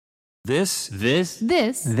This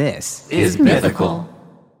is mythical.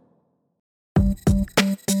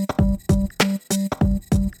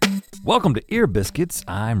 Welcome to Ear Biscuits.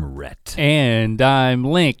 I'm Rhett. And I'm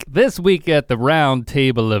Link. This week at the round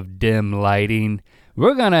table of dim lighting,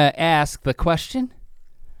 we're gonna ask the question,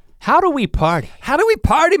 how do we party? How do we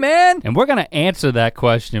party, man? And we're gonna answer that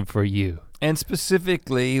question for you. And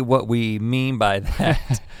specifically what we mean by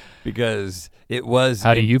that, because it was-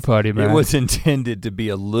 How do you party, man? It was intended to be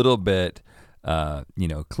a little bit,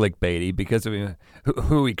 clickbaity, because who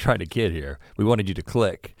are we trying to kid here? We wanted you to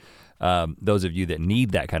click. Those of you that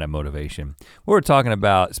need that kind of motivation. What we're talking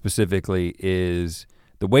about specifically is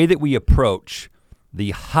the way that we approach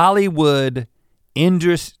the Hollywood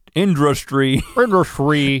industry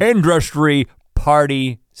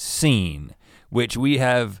party scene, which we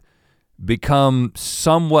have become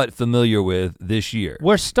somewhat familiar with this year.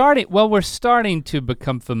 We're starting to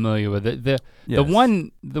become familiar with it. The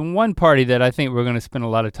one party that I think we're gonna spend a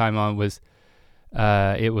lot of time on was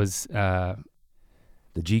the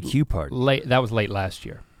GQ party. That was late last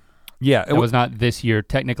year. Yeah. It was not this year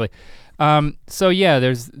technically. So yeah,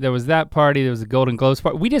 there was that party, there was the Golden Globes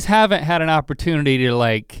party. We just haven't had an opportunity to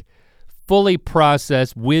like fully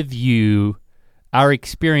process with you our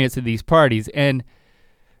experience at these parties. And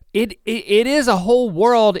it is a whole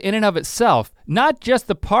world in and of itself. Not just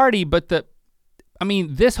the party, but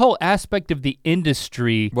this whole aspect of the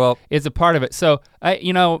industry is a part of it. So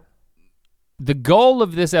the goal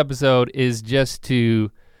of this episode is just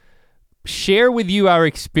to share with you our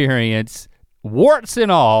experience, warts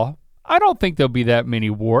and all. I don't think there'll be that many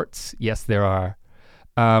warts. Yes, there are.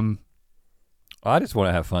 I just want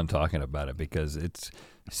to have fun talking about it because it's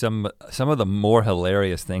some of the more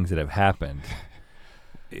hilarious things that have happened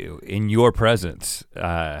in your presence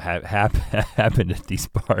have happened at these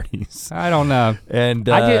parties. I don't know. And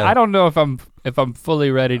I don't know if I'm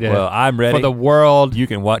fully ready to. Well, I'm ready for the world. You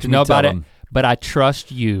can watch to me know tell about them. it. But I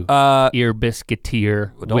trust you, Ear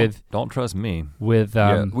Biscuiteer. Don't trust me. With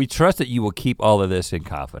we trust that you will keep all of this in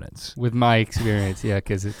confidence. With my experience, yeah,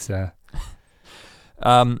 because it's.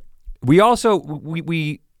 We also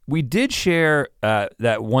we did share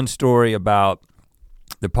that one story about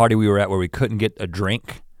the party we were at where we couldn't get a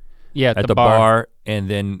drink. Yeah, at the bar, and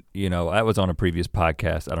then that was on a previous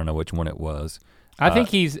podcast. I don't know which one it was. I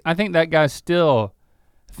think that guy's still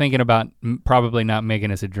thinking about probably not making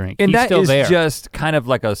us a drink. And he's that still is there. Just kind of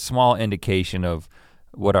like a small indication of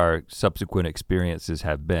what our subsequent experiences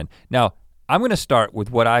have been. Now, I'm gonna start with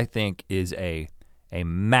what I think is a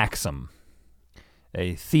maxim,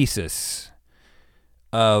 a thesis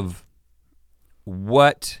of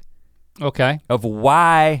what. Okay. Of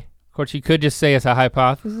why. Of course, you could just say it's a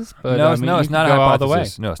hypothesis, but no, it's not a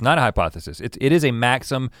hypothesis. No, it's not a hypothesis. It is a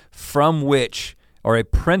maxim from which, or a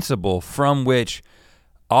principle from which,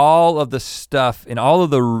 all of the stuff and all of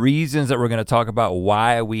the reasons that we're gonna talk about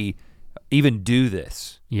why we even do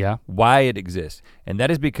this. Yeah. Why it exists. And that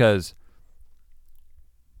is because,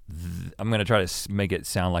 I'm gonna try to make it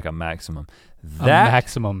sound like a maximum. A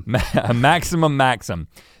maximum. A maxim.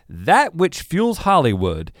 That which fuels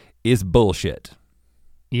Hollywood is bullshit.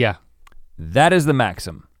 Yeah. That is the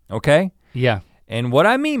maxim, okay? Yeah. And what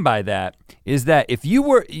I mean by that is that if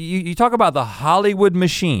you talk about the Hollywood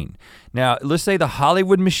machine. Now, let's say the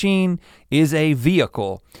Hollywood machine is a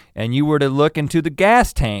vehicle and you were to look into the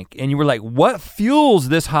gas tank and you were like, what fuels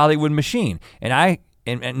this Hollywood machine? And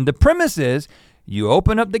the premise is you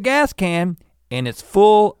open up the gas can and it's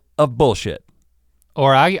full of bullshit.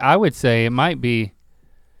 Or I would say it might be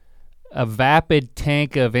a vapid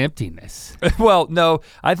tank of emptiness. Well, no,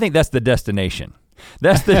 I think that's the destination.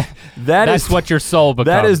 That's what your soul becomes.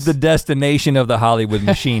 That is the destination of the Hollywood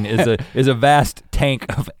machine is a vast tank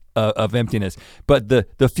of emptiness. But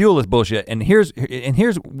the fuel is bullshit. And here's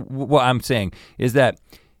what I'm saying is that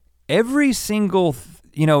every single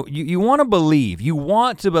you want to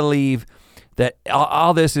believe that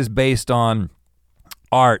all this is based on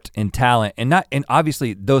art and talent and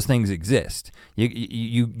obviously those things exist.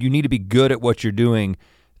 You need to be good at what you're doing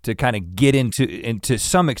to kind of get into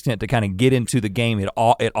some extent to kind of get into the game at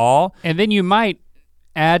all. And then you might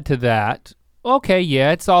add to that, okay,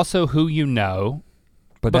 yeah, it's also who you know,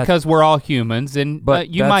 but because we're all humans, and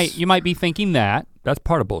you might be thinking that. That's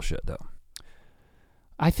part of bullshit though.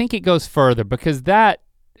 I think it goes further because that.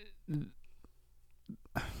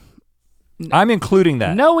 I'm including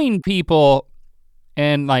that. Knowing people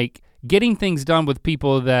and like getting things done with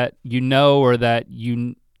people that you know or that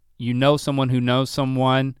you know someone who knows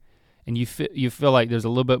someone and you feel like there's a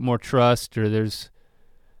little bit more trust or there's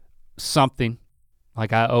something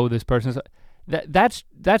like I owe this person.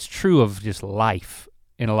 That's true of just life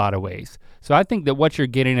in a lot of ways. So I think that what you're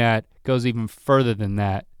getting at goes even further than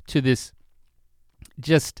that, to this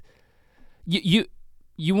just, you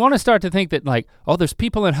want to start to think that like, oh, there's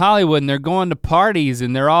people in Hollywood and they're going to parties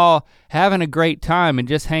and they're all having a great time and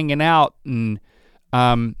just hanging out, and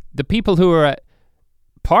the people who are at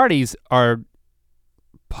parties are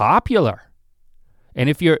popular. And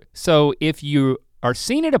if you are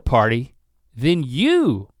seen at a party, then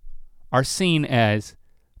you are seen as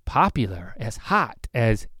popular, as hot,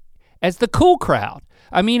 as the cool crowd.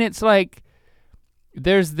 I mean, it's like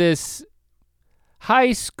there's this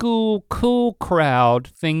high school cool crowd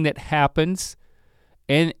thing that happens,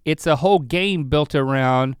 and it's a whole game built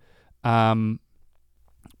around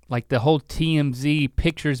like the whole TMZ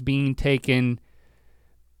pictures being taken,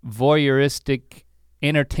 voyeuristic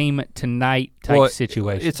Entertainment Tonight type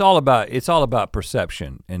situation. It's all about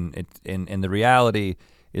perception, and the reality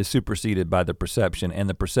is superseded by the perception, and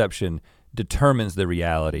the perception determines the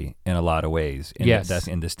reality in a lot of ways. Yes. That's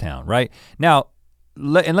in this town, right? Now,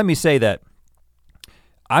 let me say that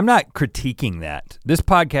I'm not critiquing that. This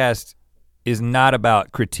podcast is not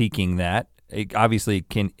about critiquing that. It obviously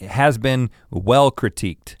has been well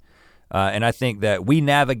critiqued, and I think that we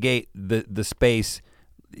navigate the space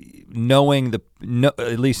knowing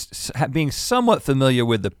at least being somewhat familiar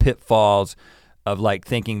with the pitfalls of like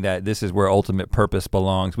thinking that this is where ultimate purpose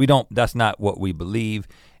belongs. That's not what we believe.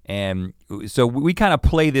 And so we kind of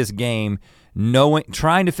play this game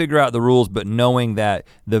trying to figure out the rules, but knowing that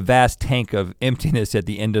the vast tank of emptiness at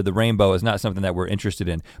the end of the rainbow is not something that we're interested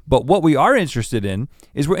in. But what we are interested in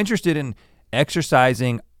is we're interested in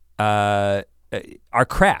exercising our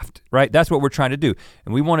craft, right? That's what we're trying to do.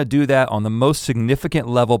 And we want to do that on the most significant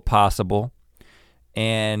level possible.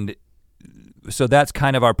 And so that's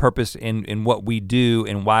kind of our purpose in what we do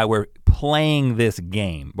and why we're playing this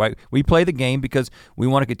game, right? We play the game because we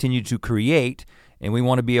want to continue to create, and we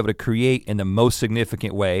want to be able to create in the most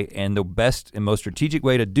significant way. And the best and most strategic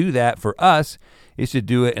way to do that for us is to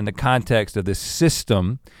do it in the context of this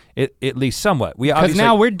system, at least somewhat. Because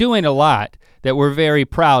now we're doing a lot that we're very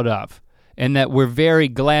proud of, and that we're very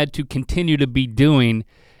glad to continue to be doing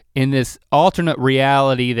in this alternate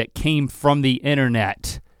reality that came from the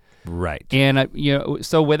internet. Right. And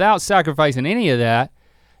so without sacrificing any of that,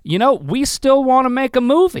 we still want to make a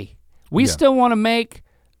movie. We still want to make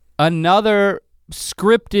another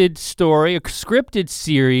scripted story, a scripted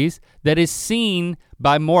series that is seen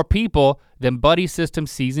by more people than Buddy System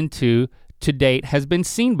Season 2 to date has been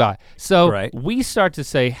seen by. So we start to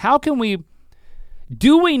say,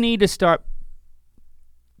 do we need to start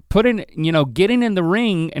getting in the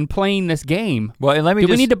ring and playing this game? Well, and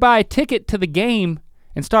we need to buy a ticket to the game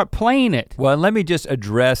and start playing it? Well, and let me just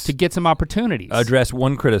to get some opportunities. Address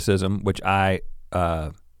one criticism, which I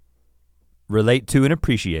relate to and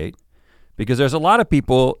appreciate, because there's a lot of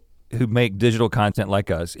people who make digital content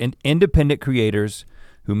like us, independent creators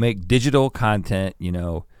who make digital content,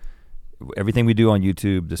 everything we do on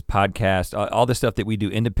YouTube, this podcast, all the stuff that we do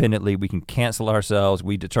independently. We can cancel ourselves.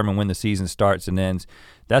 We determine when the season starts and ends.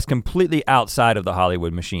 That's completely outside of the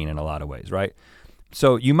Hollywood machine in a lot of ways, right?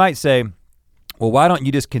 So you might say, well, why don't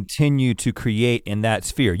you just continue to create in that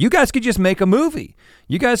sphere? You guys could just make a movie.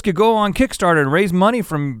 You guys could go on Kickstarter and raise money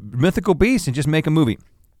from mythical beasts and just make a movie.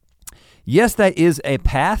 Yes, that is a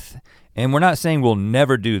path, and we're not saying we'll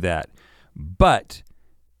never do that. But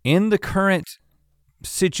in the current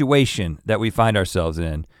situation that we find ourselves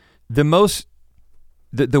in,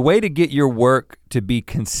 the way to get your work to be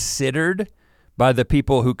considered by the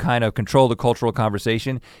people who kind of control the cultural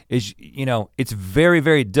conversation is, it's very,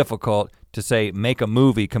 very difficult to say make a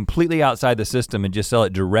movie completely outside the system and just sell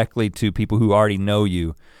it directly to people who already know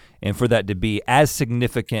you, and for that to be as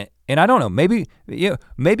significant. And I don't know, maybe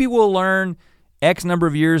we'll learn X number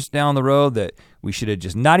of years down the road that we should have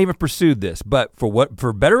just not even pursued this. But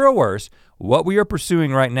for better or worse, what we are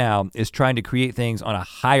pursuing right now is trying to create things on a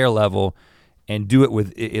higher level and do it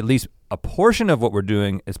with at least a portion of what we're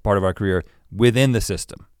doing as part of our career within the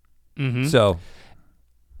system. Mm-hmm.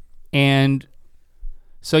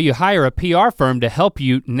 So you hire a PR firm to help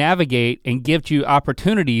you navigate and give you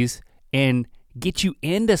opportunities and get you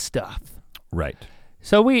into stuff. Right.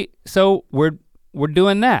 So we're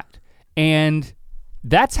doing that. And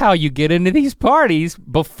that's how you get into these parties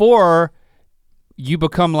before you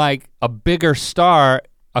become like a bigger star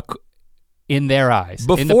in their eyes,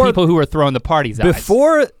 in the people who are throwing the parties eyes.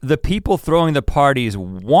 Before the people throwing the parties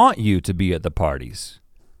want you to be at the parties,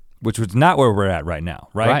 which was not where we're at right now,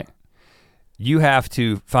 right? You have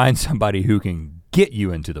to find somebody who can get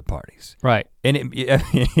you into the parties. Right. And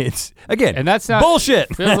it's, again, and that's not bullshit,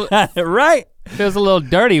 right? Feels a little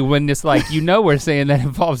dirty when it's like, we're saying that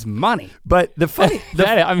involves money. But the funny,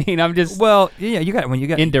 I'm just. Well, yeah, you got it when you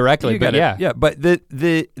got indirectly, but yeah. Yeah, but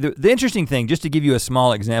the interesting thing, just to give you a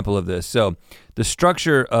small example of this, so the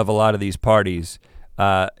structure of a lot of these parties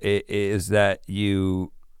is that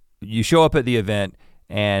you show up at the event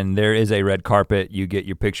and there is a red carpet, you get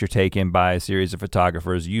your picture taken by a series of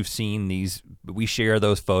photographers. You've seen these, we share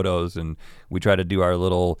those photos and we try to do our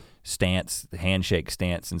little stance, handshake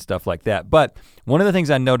stance and stuff like that. But one of the things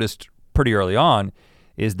I noticed pretty early on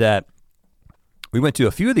is that we went to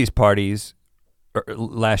a few of these parties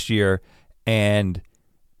last year and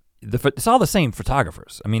it's all the same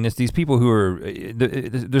photographers. I mean, it's these people who are,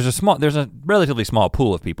 there's a relatively small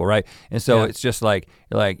pool of people, right? And so it's just like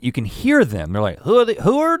you can hear them. They're like,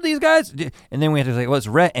 who are these guys? And then we have to say, well, it's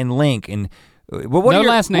Rhett and Link. And well, what are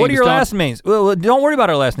your last names? Well, don't worry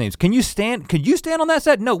about our last names. Could you stand on that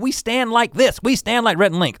side? No, we stand like this. We stand like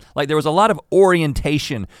Rhett and Link. Like there was a lot of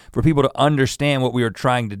orientation for people to understand what we were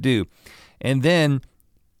trying to do. And then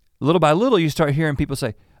little by little, you start hearing people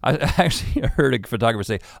say, I actually heard a photographer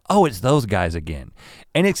say, "Oh, it's those guys again,"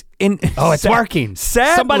 and it's working.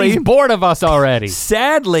 Sadly, somebody's bored of us already.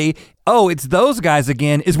 Sadly, oh, it's those guys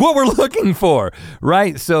again is what we're looking for,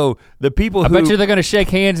 right? So the people I bet you they're gonna shake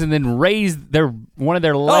hands and then raise one of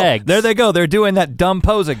their legs. Oh, there they go. They're doing that dumb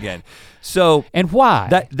pose again. So and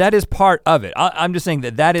why? That is part of it. I'm just saying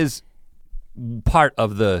that is part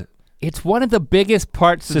of the. It's one of the biggest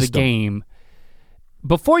parts system. of the game.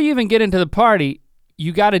 Before you even get into the party,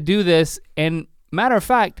 you gotta do this, and matter of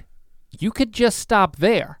fact, you could just stop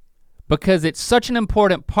there because it's such an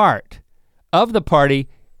important part of the party.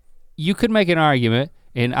 You could make an argument,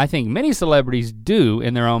 and I think many celebrities do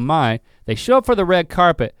in their own mind, they show up for the red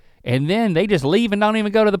carpet and then they just leave and don't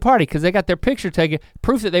even go to the party because they got their picture taken,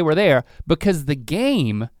 proof that they were there, because the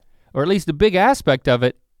game, or at least the big aspect of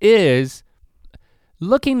it, is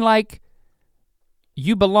looking like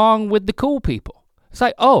you belong with the cool people. It's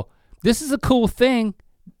like, oh, this is a cool thing.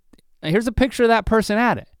 Here's a picture of that person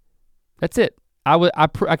at it. That's it. I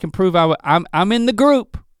can prove I'm in the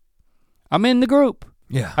group. I'm in the group.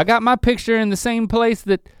 Yeah. I got my picture in the same place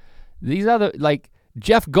that these other, like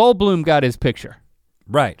Jeff Goldblum got his picture.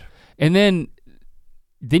 Right. And then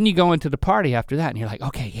you go into the party after that and you're like,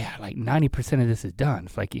 okay, yeah, like 90% of this is done.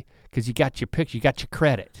 It's like, because you got your picture, you got your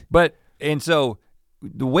credit. And so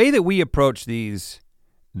the way that we approach these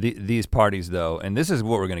parties though, and this is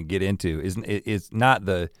what we're gonna get into, is not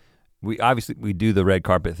we do the red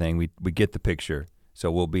carpet thing, we get the picture, so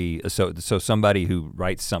we'll be, so somebody who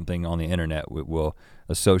writes something on the internet will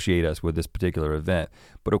associate us with this particular event.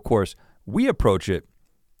 But of course, we approach it,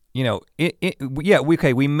 we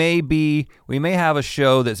may have a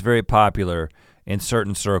show that's very popular in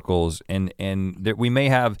certain circles, and that we may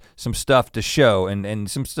have some stuff to show and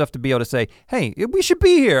some stuff to be able to say, hey, we should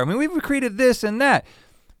be here. I mean, we've created this and that.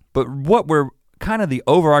 But what we're kind of the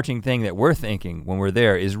overarching thing that we're thinking when we're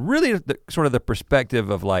there is really sort of the perspective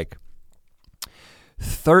of like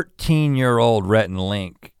 13-year-old Rhett and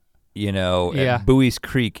Link, at Bowie's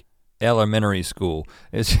Creek Elementary School.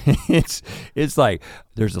 It's like,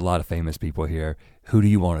 there's a lot of famous people here. Who do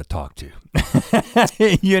you want to talk to?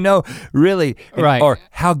 Really. Right. Or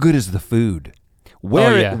how good is the food?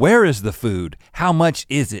 Where is the food? How much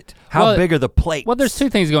is it? How big are the plates? Well, there's two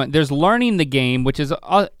things going. There's learning the game, which is,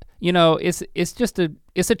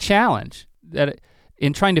 it's a challenge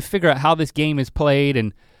in trying to figure out how this game is played,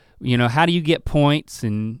 and how do you get points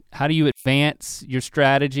and how do you advance your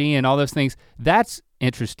strategy and all those things. That's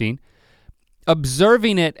interesting.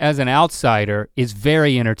 Observing it as an outsider is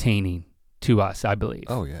very entertaining to us, I believe.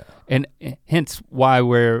 Oh yeah. And hence why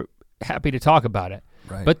we're happy to talk about it.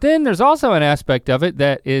 Right. But then there's also an aspect of it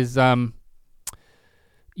that is, then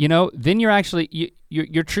you're actually,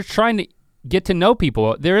 you're trying to get to know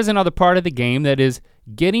people. There is another part of the game that is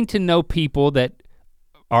getting to know people that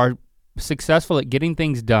are successful at getting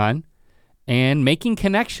things done and making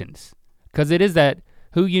connections. Because it is that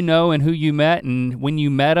who you know and who you met, and when you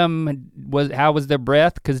met them, how was their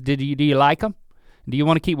breath? Because do you like them? Do you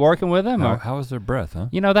want to keep working with them? How was their breath, huh?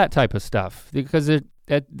 That type of stuff. Because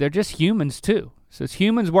they're just humans too. So it's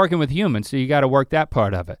humans working with humans, so you gotta work that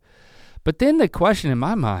part of it. But then the question in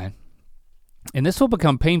my mind, and this will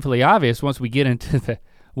become painfully obvious once we get into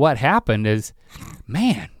what happened, is,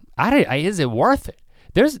 man, is it worth it?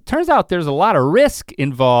 Turns out there's a lot of risk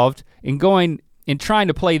involved in going and trying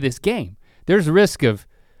to play this game. There's risk of,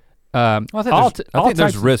 I think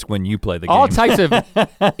there's risk when you play the game. All types of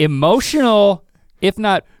emotional, if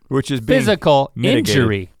not which is physical mitigated.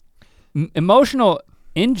 injury. Emotional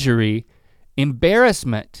injury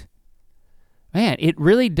embarrassment. Man, it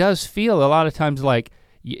really does feel a lot of times like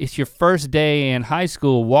it's your first day in high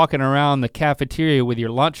school walking around the cafeteria with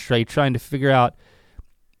your lunch tray trying to figure out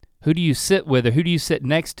who do you sit with or who do you sit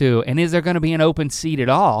next to, and is there gonna be an open seat at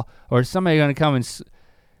all? Or is somebody gonna come and,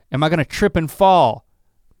 am I gonna trip and fall?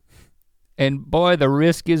 And boy, the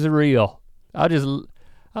risk is real. I'll just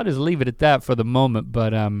leave it at that for the moment,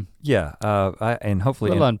 but and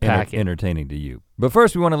hopefully we'll unpack it. Entertaining to you. But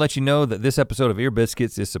first we wanna let you know that this episode of Ear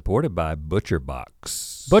Biscuits is supported by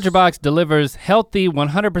ButcherBox. ButcherBox delivers healthy,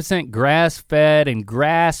 100% grass-fed and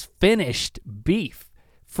grass-finished beef,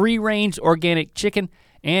 free-range organic chicken,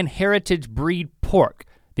 and heritage breed pork.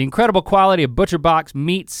 The incredible quality of ButcherBox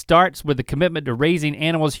meat starts with the commitment to raising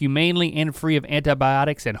animals humanely and free of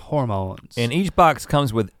antibiotics and hormones. And each box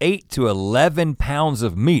comes with 8 to 11 pounds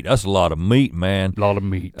of meat. That's a lot of meat, man. A lot of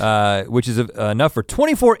meat. Which is enough for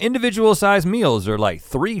 24 individual sized meals, or like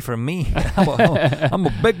 3 from me. I'm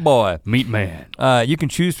a big boy. Meat man. You can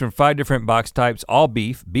choose from 5 different box types, all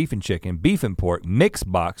beef, beef and chicken, beef and pork, mixed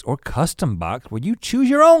box, or custom box, where you choose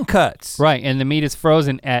your own cuts. Right, and the meat is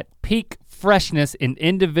frozen at peak freshness in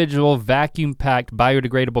individual vacuum-packed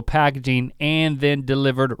biodegradable packaging and then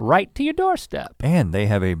delivered right to your doorstep. And they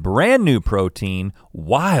have a brand new protein,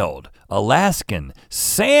 wild Alaskan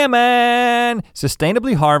salmon,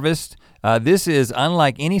 sustainably harvested. This is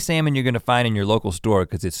unlike any salmon you're gonna find in your local store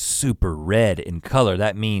because it's super red in color.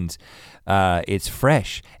 That means it's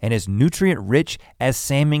fresh and as nutrient rich as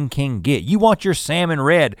salmon can get. You want your salmon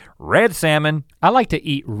red salmon. I like to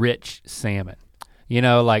eat rich salmon. You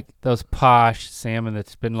know, like those posh salmon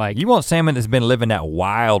that's been like. You want salmon that's been living that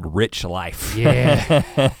wild, rich life.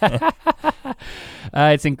 Yeah.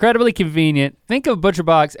 It's incredibly convenient. Think of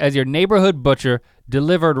ButcherBox as your neighborhood butcher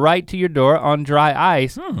delivered right to your door on dry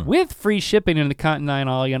ice with free shipping in the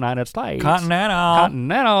continental United States.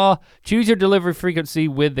 Continental. Choose your delivery frequency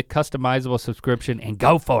with the customizable subscription and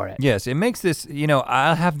go for it. Yes, it makes this, you know,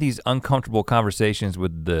 I have these uncomfortable conversations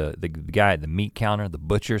with the guy at the meat counter, the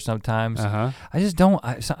butcher sometimes. I just don't,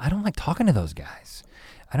 I don't like talking to those guys.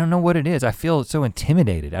 I don't know what it is. I feel so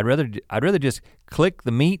intimidated. I'd rather just click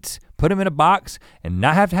the meats, put them in a box, and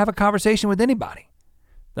not have to have a conversation with anybody.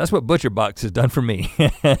 That's what ButcherBox has done for me.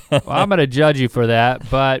 Well, I'm gonna judge you for that,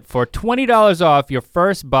 but for $20 off your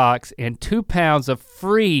first box and 2 pounds of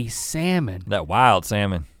free salmon. That wild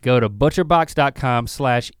salmon. Go to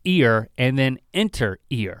butcherbox.com/ear and then enter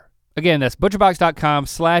ear. Again, that's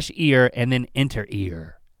butcherbox.com/ear and then enter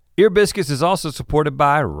ear. Ear Biscuits is also supported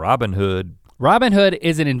by Robinhood. Robinhood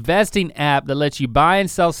is an investing app that lets you buy and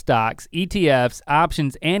sell stocks, ETFs,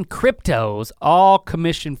 options, and cryptos, all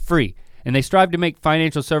commission free. And they strive to make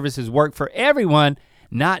financial services work for everyone,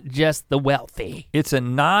 not just the wealthy. It's a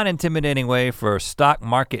non-intimidating way for stock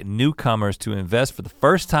market newcomers to invest for the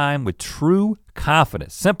first time with true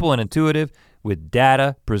confidence. Simple and intuitive, with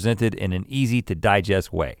data presented in an easy to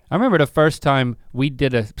digest way. I remember the first time we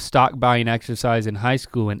did a stock buying exercise in high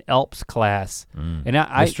school in ELPS class. And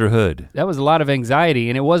Mr. Hood. That was a lot of anxiety,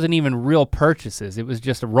 and it wasn't even real purchases. It was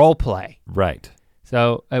just a role play. Right.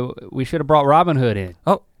 So we should have brought Robinhood in.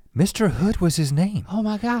 Oh, Mr. Hood was his name. Oh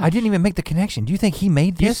my gosh. I didn't even make the connection. Do you think he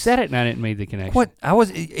made this? You said it and I didn't make the connection. What?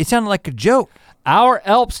 It sounded like a joke. Our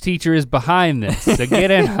ELPS teacher is behind this, so get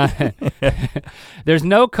in on it. There's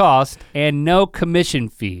no cost and no commission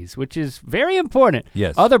fees, which is very important.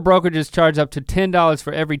 Yes. Other brokerages charge up to $10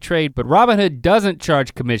 for every trade, but Robinhood doesn't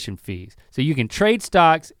charge commission fees. So you can trade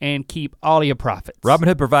stocks and keep all of your profits.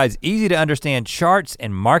 Robinhood provides easy to understand charts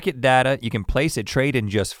and market data. You can place a trade in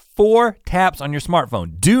just 4 taps on your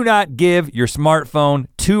smartphone. Do not give your smartphone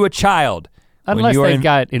to a child. Unless they've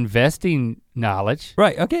got investing knowledge.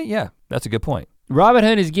 Right, okay, yeah, that's a good point.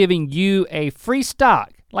 Robinhood is giving you a free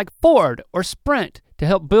stock like Ford or Sprint to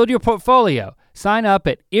help build your portfolio. Sign up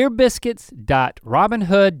at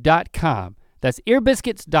earbiscuits.robinhood.com. That's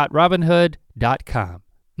earbiscuits.robinhood.com.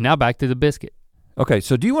 Now back to the biscuit. Okay,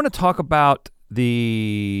 so do you want to talk about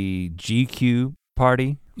the GQ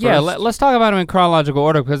party first? Yeah, let's talk about them in chronological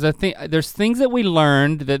order because I think there's things that we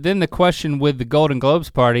learned that then the question with the Golden Globes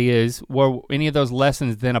party is, were any of those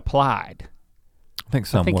lessons then applied? I think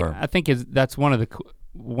some were. I think that's one of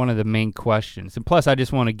the main questions. And plus I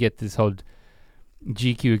just want to get this whole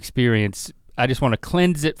GQ experience, I just want to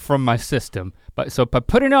cleanse it from my system. So by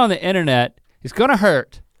putting it on the internet, it's gonna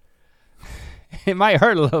hurt. It might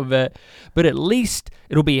hurt a little bit, but at least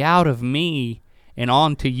it'll be out of me and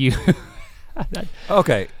onto you.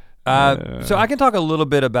 Okay, so I can talk a little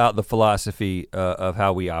bit about the philosophy of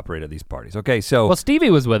how we operate at these parties. Okay, so. Well, Stevie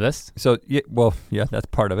was with us. So, yeah, that's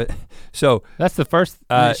part of it. So. That's the first,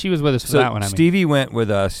 she was with us for that one, I mean. Stevie went with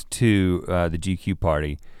us to the GQ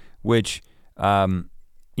party, which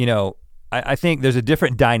you know, I think there's a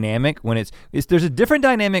different dynamic when there's a different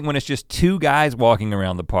dynamic when it's just two guys walking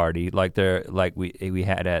around the party, like we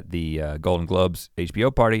had at the Golden Globes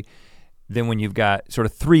HBO party, than when you've got sort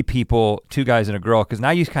of three people, two guys and a girl, because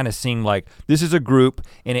now you kind of seem like this is a group,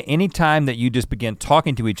 and at any time that you just begin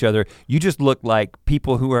talking to each other, you just look like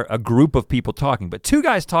people who are a group of people talking. But two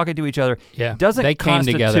guys talking to each other doesn't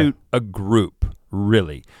constitute a group,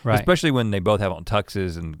 really. Right. Especially when they both have on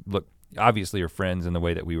tuxes and look, obviously are friends in the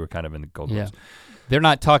way that we were kind of in the Golden Globes. They're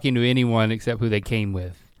not talking to anyone except who they came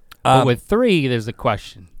with. But with three, there's a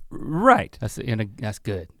question. Right. That's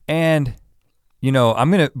good. And you know, I'm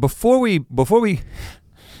gonna before we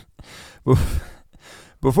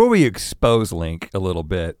expose Link a little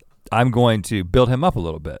bit, I'm going to build him up a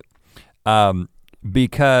little bit,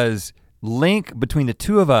 because Link, between the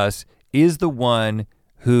two of us, is the one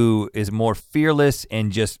who is more fearless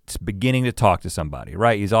and just beginning to talk to somebody,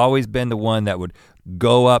 right? He's always been the one that would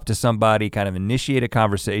go up to somebody, kind of initiate a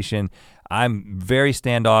conversation. I'm very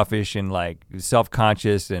standoffish and like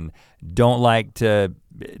self-conscious and don't like to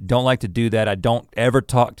do that. I don't ever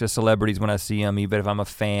talk to celebrities when I see them, even if I'm a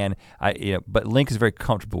fan. But Link is very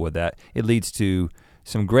comfortable with that. It leads to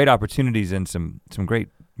some great opportunities and some great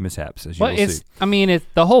mishaps, as you will see. I mean,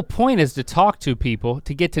 the whole point is to talk to people,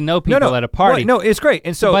 to get to know people at a party. No, it's great.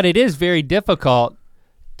 And so, but it is very difficult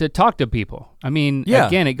to talk to people. I mean,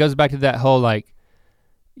 again, it goes back to that whole like,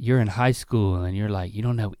 you're in high school and you're like, you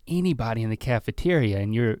don't know anybody in the cafeteria,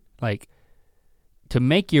 and you're like, to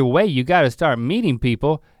make your way, you gotta start meeting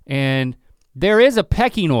people, and there is a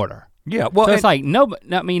pecking order. Yeah, well, so it's like, no,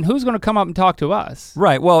 I mean, who's gonna come up and talk to us?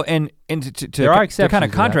 Right, well, and there are exceptions to kind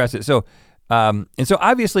of contrast it, so, and so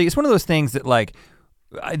obviously it's one of those things that like,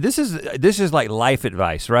 this is like life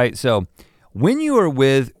advice, right? So when you are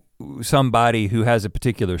with somebody who has a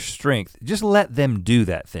particular strength, just let them do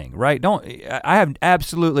that thing, right? I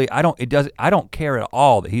don't care at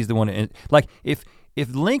all that he's the one, like if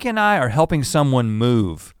Link and I are helping someone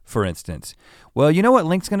move, for instance, well, you know what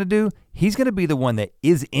Link's gonna do? He's gonna be the one that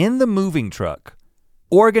is in the moving truck,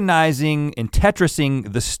 organizing and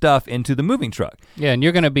Tetrising the stuff into the moving truck. Yeah, and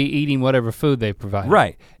you're gonna be eating whatever food they provide.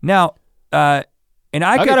 Right, now, and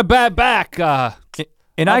I got a bad back,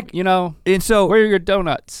 and so where are your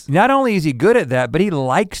donuts? Not only is he good at that, but he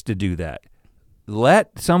likes to do that.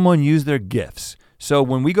 Let someone use their gifts. So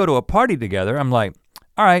when we go to a party together, I'm like,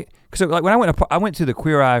 all right. So like when I went to the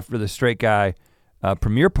Queer Eye for the Straight Guy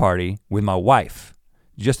premiere party with my wife,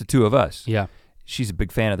 just the two of us. Yeah. She's a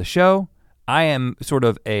big fan of the show. I am sort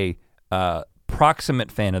of a proximate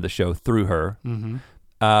fan of the show through her,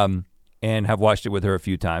 and have watched it with her a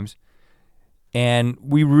few times. And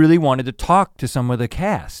we really wanted to talk to some of the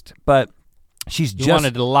cast, but you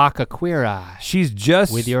wanted to lock a queer eye. She's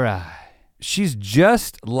just with your eye. She's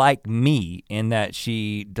just like me in that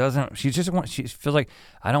she feels like,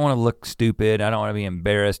 I don't want to look stupid. I don't want to be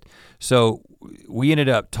embarrassed. So we ended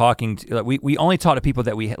up talking to, we only talked to people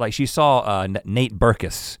that like she saw Nate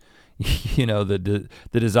Berkus, you know, the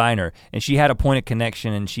designer, and she had a point of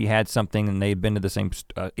connection and she had something and they'd been to the same,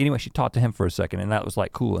 anyway, she talked to him for a second and that was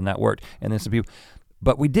like cool and that worked. And then some people,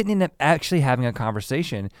 but we didn't end up actually having a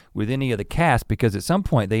conversation with any of the cast because at some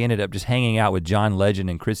point they ended up just hanging out with John Legend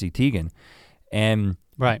and Chrissy Teigen and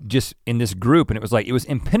just in this group, and it was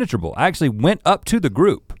impenetrable. I actually went up to the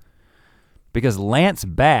group because Lance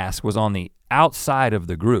Bass was on the outside of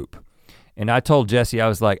the group. And I told Jesse, I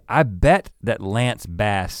was like, I bet that Lance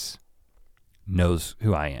Bass knows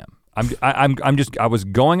who I am. I was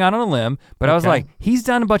going out on a limb, but I was like, he's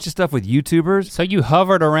done a bunch of stuff with YouTubers. So you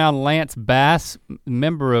hovered around Lance Bass,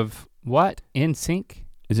 member of what? NSYNC?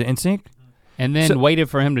 Is it NSYNC? And then waited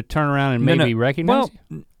for him to turn around and maybe recognize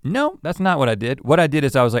you? No, that's not what I did. What I did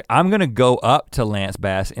is I was like, I'm gonna go up to Lance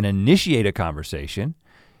Bass and initiate a conversation,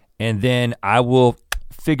 and then I will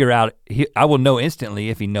figure out, I will know instantly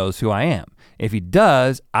if he knows who I am. If he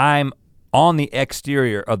does, I'm on the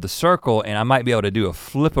exterior of the circle and I might be able to do a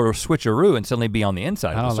flip or a switcheroo and suddenly be on the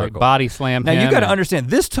inside of the circle. Like body slam him. Now you gotta understand,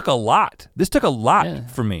 this took a lot. This took a lot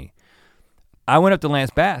for me. I went up to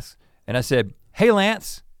Lance Bass and I said, hey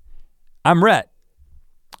Lance, I'm Rhett.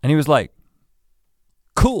 And he was like,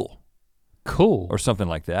 cool. Or something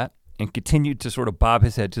like that, and continued to sort of bob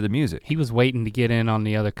his head to the music. He was waiting to get in on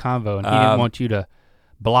the other convo and he didn't want you to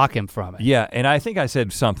block him from it. Yeah, and I think I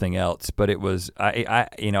said something else, but it was, I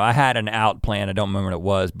had an out plan, I don't remember what it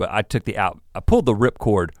was, but I took I pulled the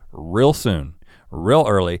ripcord real soon, real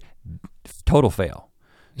early, total fail.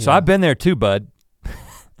 Yeah. So I've been there too, bud.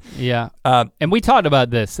 Yeah, and we talked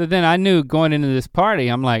about this, so then I knew going into this party,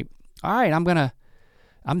 I'm like, all right, I'm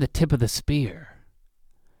the tip of the spear,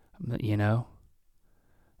 you know?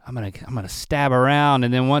 I'm gonna stab around,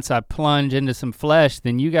 and then once I plunge into some flesh,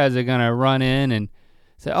 then you guys are gonna run in and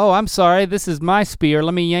say, oh, I'm sorry, this is my spear,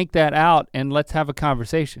 let me yank that out and let's have a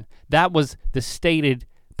conversation. That was the stated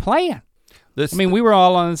plan. We were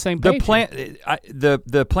all on the same page.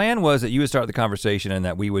 The plan was that you would start the conversation and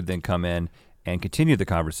that we would then come in and continue the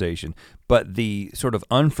conversation. But the sort of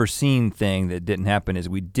unforeseen thing that didn't happen is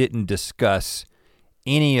we didn't discuss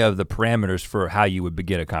any of the parameters for how you would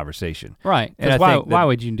begin a conversation. Right, and why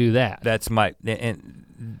would you do that? That's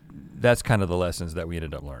kind of the lessons that we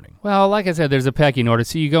ended up learning. Well, like I said, there's a pecking order.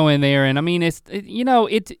 So you go in there and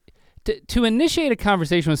to initiate a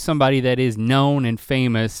conversation with somebody that is known and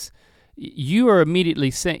famous, you are immediately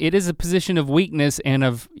saying, it is a position of weakness and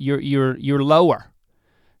of you're lower.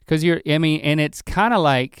 Because and it's kind of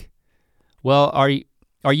like, well, are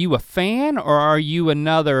you a fan or are you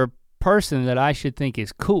another person that I should think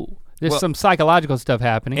is cool? There's some psychological stuff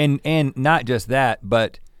happening. And not just that,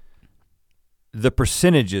 but the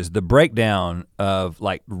percentages, the breakdown of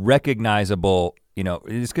like recognizable,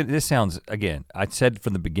 this sounds, again, I said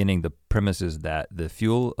from the beginning, the premise is that the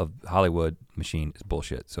fuel of Hollywood machine is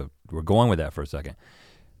bullshit. So we're going with that for a second.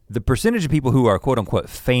 The percentage of people who are quote unquote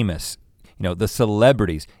famous, the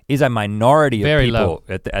celebrities, is a minority of people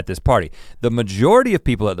at this party. The majority of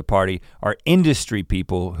people at the party are industry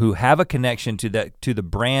people who have a connection to the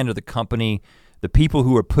brand or the company, the people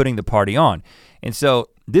who are putting the party on. And so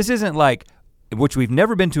this isn't like, which we've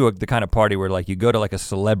never been to the kind of party where like you go to like a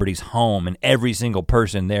celebrity's home and every single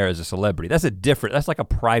person there is a celebrity. That's like a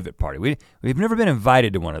private party. We've never been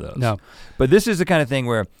invited to one of those. No. But this is the kind of thing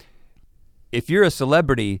where if you're a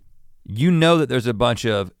celebrity, you know that there's a bunch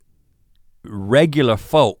of regular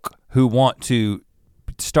folk who want to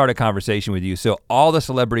start a conversation with you. So all the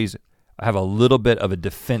celebrities have a little bit of a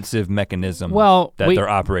defensive mechanism that they're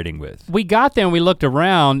operating with. We got there and we looked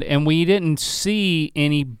around and we didn't see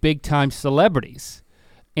any big time celebrities.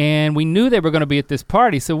 And we knew they were gonna be at this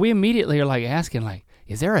party, so we immediately are like asking like,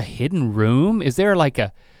 is there a hidden room? Is there like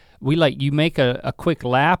you make a quick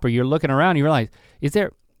lap or you're looking around and you realize, is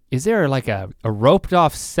there like a roped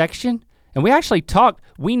off section? And we actually talked,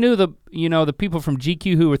 we knew the people from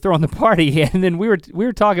GQ who were throwing the party, and then we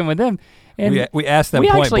were talking with them. And we asked them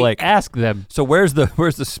point blank. We asked them. So where's the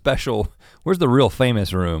real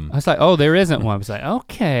famous room? I was like, oh, there isn't one. I was like,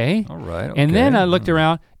 okay. All right, okay. And then I looked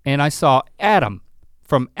around and I saw Adam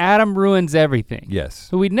from Adam Ruins Everything. Yes.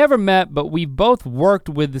 Who we'd never met, but we both worked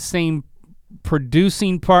with the same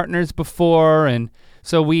producing partners before, and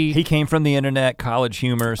so he came from the internet, College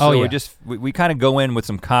Humor, so we kind of go in with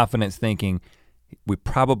some confidence thinking we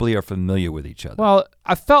probably are familiar with each other. Well,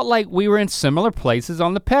 I felt like we were in similar places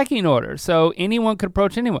on the pecking order, so anyone could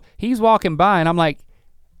approach anyone. He's walking by and I'm like,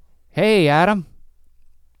 hey Adam,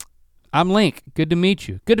 I'm Link, good to meet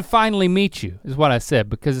you. Good to finally meet you, is what I said,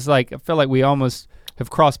 because it's like, I feel like we almost have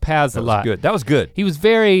crossed paths a lot. That was good. He was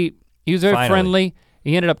very friendly.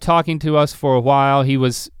 He ended up talking to us for a while. He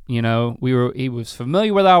was, he was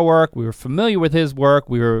familiar with our work. We were familiar with his work.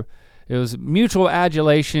 It was mutual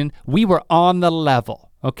adulation. We were on the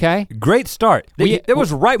level, okay? Great start. It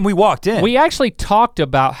was right when we walked in. We actually talked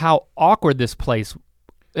about how awkward this place,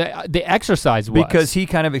 the exercise was. Because he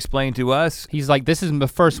kind of explained to us. He's like, this is the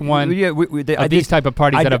first one of these type of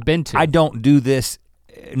parties that I've been to. I don't do this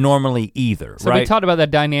normally either, so right? We talked about that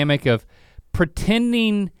dynamic of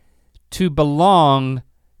pretending to belong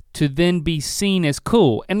to then be seen as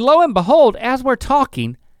cool. And lo and behold, as we're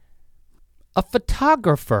talking, a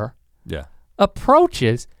photographer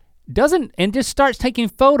approaches, and just starts taking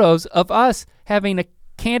photos of us having a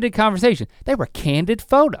candid conversation. They were candid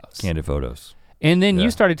photos. Candid photos. And then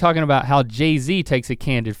you started talking about how Jay-Z takes a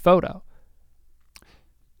candid photo.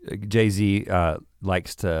 Jay-Z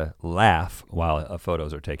likes to laugh while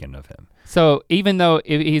photos are taken of him. So even though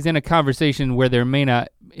he's in a conversation where it may not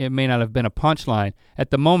have been a punchline,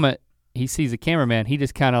 at the moment he sees a cameraman, he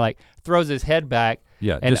just kind of like throws his head back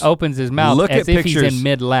and opens his mouth as if he's in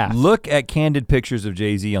mid-laugh. Look at candid pictures of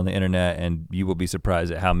Jay-Z on the internet and you will be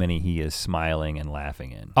surprised at how many he is smiling and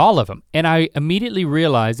laughing in. All of them. And I immediately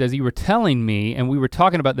realized as you were telling me, and we were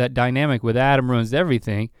talking about that dynamic with Adam Ruins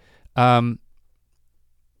Everything, the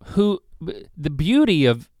beauty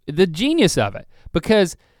of, the genius of it,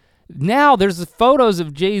 because now there's the photos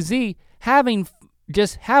of Jay-Z having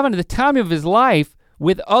the time of his life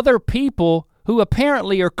with other people who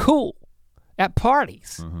apparently are cool at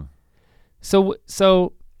parties. Mm-hmm.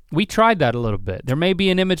 So we tried that a little bit. There may be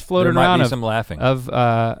an image floating around be some laughing of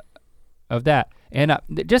that. And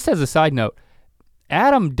just as a side note,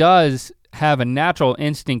 Adam does have a natural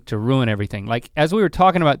instinct to ruin everything. Like as we were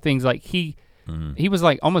talking about things, like he was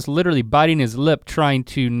like almost literally biting his lip trying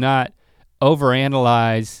to not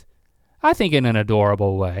overanalyze, I think in an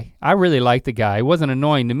adorable way. I really liked the guy. It wasn't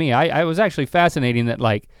annoying to me. I was actually fascinating that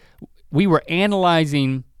like we were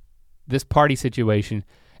analyzing this party situation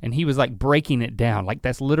and he was like breaking it down. Like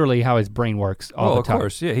that's literally how his brain works all the time. Of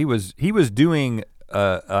course, yeah. He was doing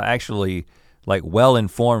actually like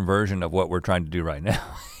well-informed version of what we're trying to do right now.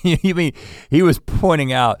 You mean he was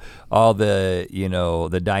pointing out all the,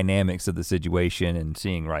 the dynamics of the situation and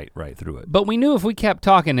seeing right through it. But we knew if we kept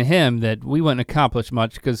talking to him that we wouldn't accomplish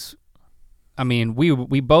much because, I mean,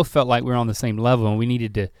 we both felt like we were on the same level and we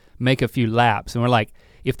needed to make a few laps. And we're like,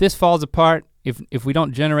 if this falls apart, if we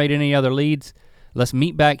don't generate any other leads, let's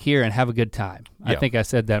meet back here and have a good time. Yeah. I think I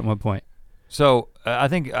said that at one point. So I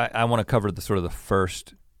think I want to cover the sort of the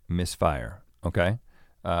first misfire, okay?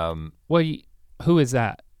 Who is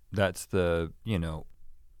that? That's the,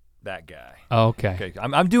 that guy. Oh, okay.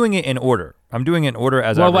 I'm doing it in order. I'm doing it in order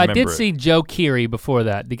as I remember. Well, I did see Joe Keery before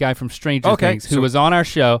that, the guy from Stranger Things, who was on our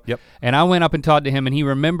show. Yep. And I went up and talked to him and he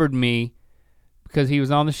remembered me because he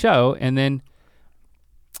was on the show. And then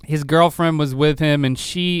his girlfriend was with him and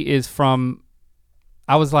she is from,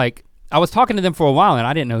 I was talking to them for a while and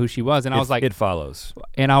I didn't know who she was. And I was like. It Follows.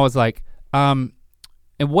 And I was like, and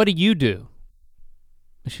what do you do?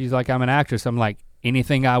 She's like, I'm an actress. I'm like,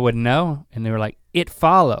 anything I would know? And they were like, It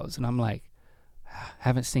Follows. And I'm like,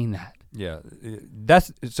 haven't seen that. Yeah,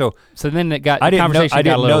 that's so. So then it got, I didn't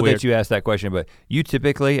know weird. that you asked that question, but you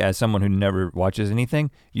typically, as someone who never watches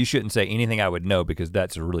anything, you shouldn't say anything I would know because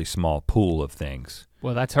that's a really small pool of things.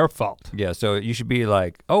 Well, that's her fault. Yeah, so you should be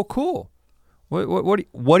like, oh, cool.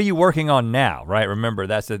 What are you working on now? Right? Remember,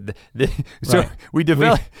 that's so right. We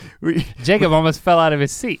developed. Jacob almost fell out of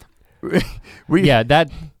his seat. Yeah, that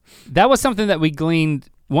was something that we gleaned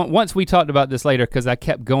once we talked about this later because I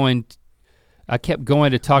kept going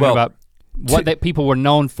to talking about what that people were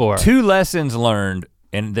known for. 2 lessons learned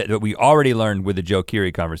and that we already learned with the Joe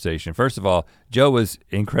Keery conversation. First of all, Joe was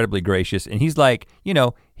incredibly gracious and he's like,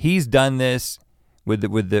 he's done this with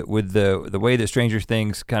the way that Stranger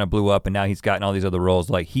Things kind of blew up and now he's gotten all these other roles.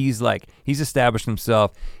 He's established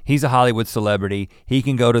himself. He's a Hollywood celebrity. He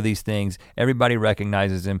can go to these things. Everybody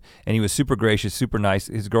recognizes him and he was super gracious, super nice.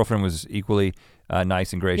 His girlfriend was equally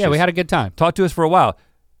nice and gracious. Yeah, we had a good time. Talked to us for a while.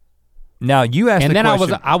 Now you asked the question.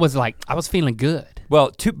 And then I was feeling good.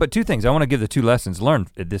 Well, two things. I want to give the 2 lessons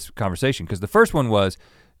learned at this conversation because the first one was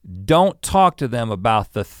don't talk to them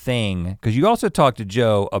about the thing because you also talked to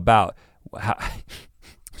Joe about how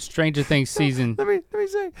Stranger Things season. Let me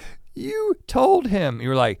say, you told him, you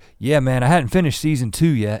were like, yeah man, I hadn't finished season 2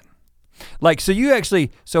 yet.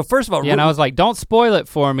 So first of all. Yeah, and I was like, don't spoil it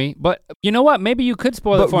for me. But you know what, maybe you could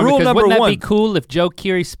spoil it for me because wouldn't that be cool if Joe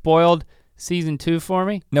Keery spoiled season 2 for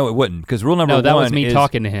me? No, it wouldn't because rule number 1 that was me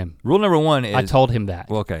talking to him. Rule number 1 is. I told him that.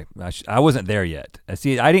 Well, okay, I wasn't there yet.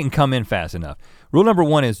 See, I didn't come in fast enough. Rule number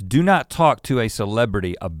 1 is do not talk to a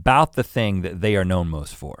celebrity about the thing that they are known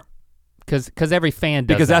most for. Because every fan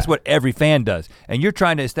does Because that's what every fan does. And you're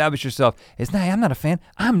trying to establish yourself as, I'm not a fan,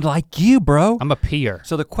 I'm like you, bro. I'm a peer.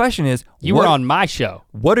 So the question is. You were on my show.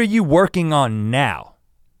 What are you working on now?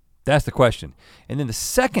 That's the question. And then the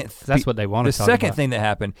second. That's what they want to talk about. The second thing that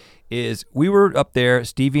happened is we were up there,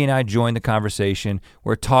 Stevie and I joined the conversation,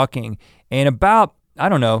 we're talking, and about,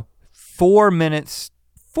 4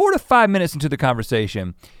 to 5 minutes into the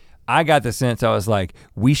conversation, I got the sense I was like,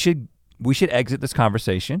 we should exit this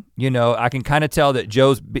conversation. I can kind of tell that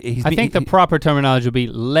Joe's, I think the proper terminology would be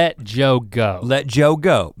let Joe go. Let Joe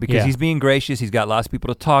go because he's being gracious, he's got lots of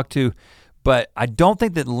people to talk to, but I don't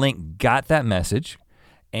think that Link got that message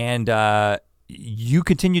and you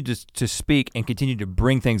continued to speak and continue to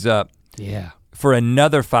bring things up. Yeah. For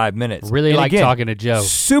another 5 minutes. Really like talking to Joe.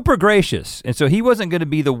 Super gracious. And so he wasn't gonna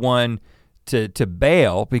be the one to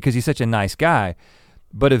bail because he's such a nice guy.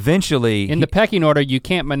 But eventually, in the pecking order, you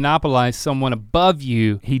can't monopolize someone above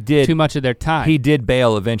you. He did too much of their time. He did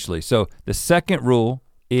bail eventually. So the second rule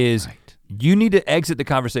is you need to exit the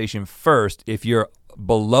conversation first if you're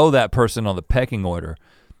below that person on the pecking order,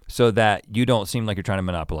 so that you don't seem like you're trying to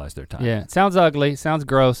monopolize their time. Yeah, it sounds ugly, sounds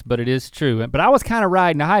gross, but it is true. But I was kind of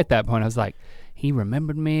riding high at that point. I was like, he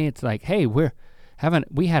remembered me. It's like, hey, we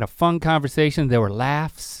had a fun conversation. There were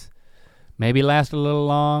laughs, maybe lasted a little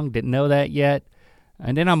long. Didn't know that yet.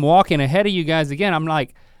 And then I'm walking ahead of you guys again.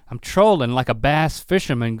 I'm trolling like a bass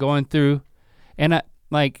fisherman going through, and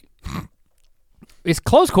it's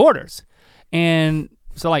close quarters. And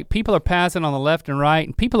so people are passing on the left and right,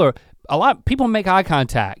 and people make eye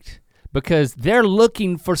contact because they're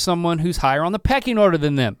looking for someone who's higher on the pecking order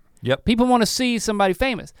than them. Yep. People want to see somebody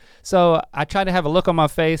famous. So I tried to have a look on my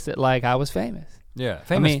face that I was famous. Yeah,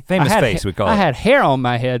 famous face we call it. I had hair on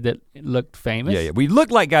my head that looked famous. Yeah, we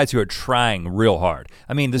looked like guys who are trying real hard.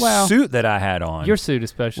 I mean, the suit that I had on, your suit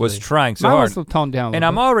especially, was trying so Mine hard. was toned down a and little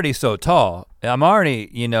I'm bit. already so tall. I'm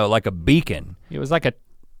already, like a beacon. It was like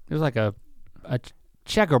a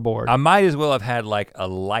checkerboard. I might as well have had like a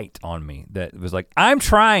light on me that was like, I'm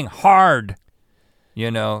trying hard.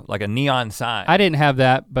 Like a neon sign. I didn't have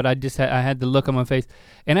that, but I had the look on my face.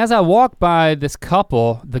 And as I walked by this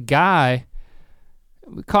couple, the guy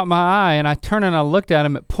caught my eye, and I turned and I looked at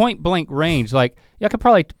him at point blank range. Like, I could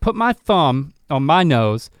probably put my thumb on my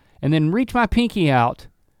nose and then reach my pinky out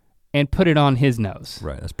and put it on his nose.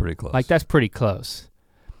 Right, that's pretty close. Like, that's pretty close.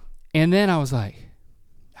 And then I was like,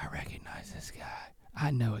 I recognize this guy.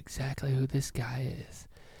 I know exactly who this guy is.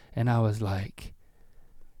 And I was like,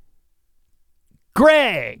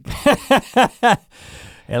 Greg!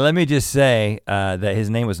 And let me just say that his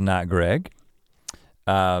name was not Greg.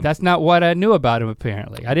 That's not what I knew about him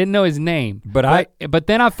apparently. I didn't know his name. But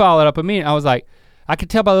then I followed up immediately. I was like, I could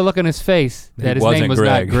tell by the look on his face that his name was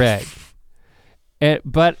not Greg.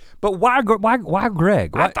 But why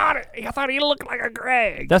Greg? I thought he looked like a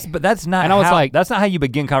Greg. That's not. And I was like, that's not how you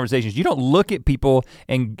begin conversations. You don't look at people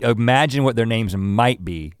and imagine what their names might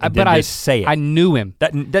be, and then just say it. I knew him.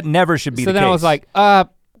 That never should be the case. So then I was like,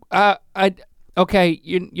 okay,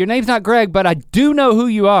 your name's not Greg, but I do know who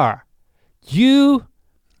you are. You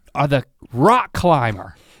are the rock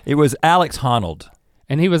climber. It was Alex Honnold.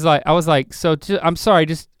 And he was like, I was like, I'm sorry,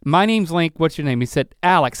 just my name's Link, what's your name? He said,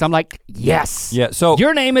 Alex. I'm like, yes. Yeah, so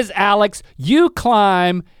your name is Alex, you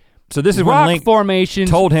climb so this is rock when Link formations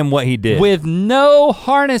told him what he did. With no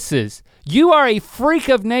harnesses. You are a freak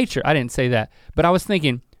of nature. I didn't say that, but I was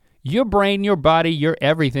thinking, your brain, your body, your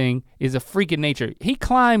everything is a freak of nature. He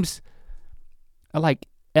climbs like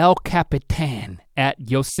El Capitan at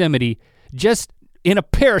Yosemite just in a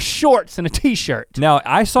pair of shorts and a t-shirt. Now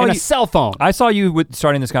I saw and a cell phone. I saw you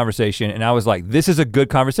starting this conversation, and I was like, "This is a good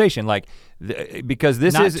conversation." Like, because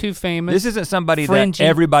this not is too famous. This isn't somebody fringy. that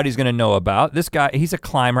everybody's gonna know about. This guy, he's a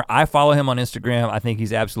climber. I follow him on Instagram. I think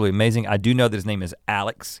he's absolutely amazing. I do know that his name is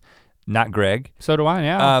Alex, not Greg. So do I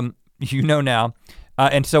now. You know now.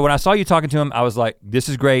 And so when I saw you talking to him, I was like, "This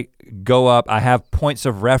is great. Go up." I have points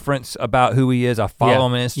of reference about who he is. I follow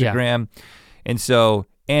him on Instagram, and so.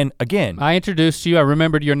 And again, I introduced you. I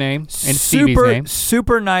remembered your name and Stevie's name.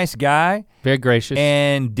 Super nice guy. Very gracious.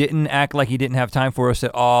 And didn't act like he didn't have time for us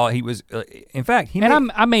at all. He was, in fact,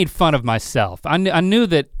 I made fun of myself. I knew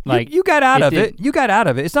that like you got out of it. You got out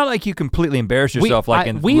of it. It's not like you completely embarrassed yourself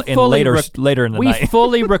later in the night. We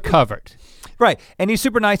fully recovered. Right, and he's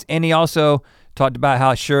super nice, and he also talked about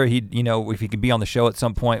how sure he, if he could be on the show at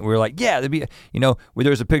some point. We were like, yeah, there'd be, there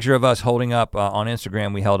was a picture of us holding up on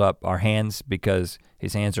Instagram. We held up our hands because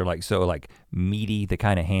his hands are like so like meaty, the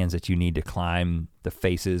kind of hands that you need to climb the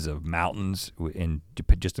faces of mountains in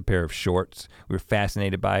just a pair of shorts. We were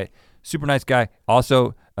fascinated by it. Super nice guy.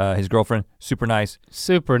 Also, his girlfriend, super nice.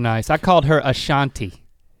 Super nice. I called her Ashanti.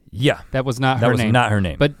 Yeah. That was not her name. That was not her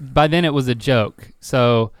name. But by then it was a joke.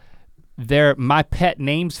 So my pet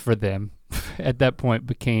names for them at that point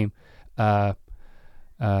became Greg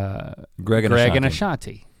and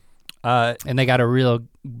Ashanti. And they got a real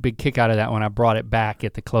big kick out of that when I brought it back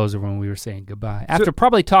at the closer when we were saying goodbye. After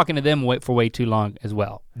probably talking to them for way too long as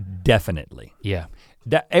well. Definitely. Yeah.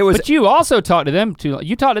 But you also talked to them too.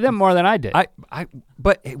 You talked to them more than I did. I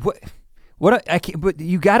can't, but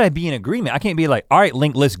you gotta be in agreement. I can't be like, all right,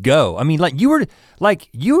 Link, let's go. I mean, you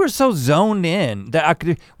were so zoned in that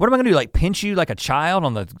what am I gonna do? Like pinch you like a child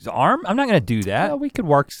on the arm? I'm not gonna do that. Well, we could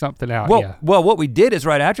work something out, Well, what we did is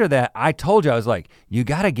right after that, I told you, I was like, you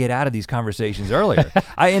gotta get out of these conversations earlier.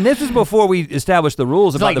 And this was before we established the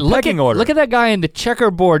rules about the pecking order. Look at that guy in the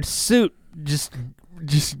checkerboard suit, just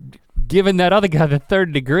giving that other guy the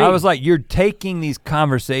third degree. I was like, you're taking these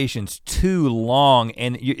conversations too long,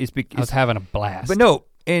 and I was having a blast. But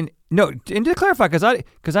and to clarify,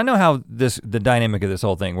 because I know how the dynamic of this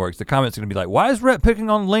whole thing works. The comments are gonna be like, why is Rhett picking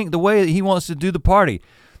on Link the way that he wants to do the party?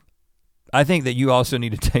 I think that you also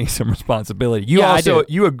need to take some responsibility.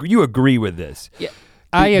 You agree with this. Yeah.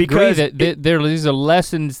 I agree that these are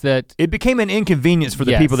lessons that... It became an inconvenience for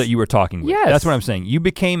the people that you were talking with. Yes. That's what I'm saying. You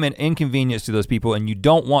became an inconvenience to those people, and you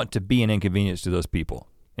don't want to be an inconvenience to those people.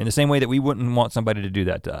 In the same way that we wouldn't want somebody to do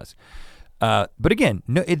that to us. But again,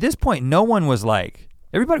 at this point, no one was like,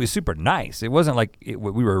 everybody was super nice. It wasn't like we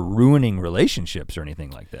were ruining relationships or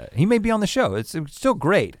anything like that. He may be on the show. It's still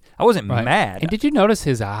great. I wasn't mad. And did you notice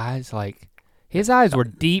his eyes? Like, his eyes were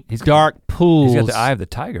deep, dark pools. He's got the eye of the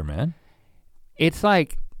tiger, man. It's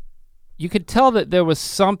like, you could tell that there was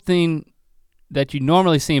something that you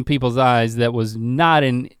normally see in people's eyes that was not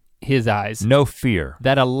in his eyes. No fear.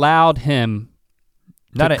 That allowed him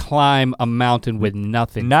to climb a mountain with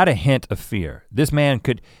nothing. Not a hint of fear. This man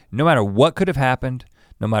could, no matter what could have happened,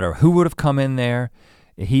 no matter who would have come in there,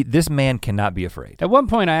 this man cannot be afraid. At one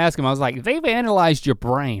point I asked him, I was like, they've analyzed your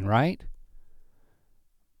brain, right?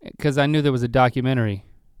 Because I knew there was a documentary.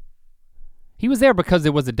 He was there because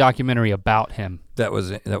there was a documentary about him. That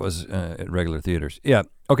was at regular theaters. Yeah,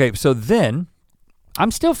 okay, so then.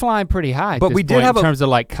 I'm still flying pretty high but we did have in terms of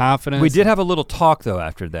like confidence. We did have a little talk though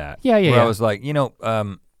after that. Yeah. I was like,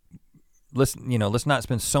 let's not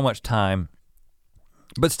spend so much time.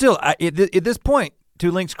 But still, at this point, to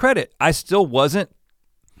Link's credit, I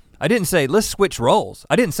didn't say, let's switch roles.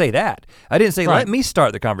 I didn't say that. I didn't say, let me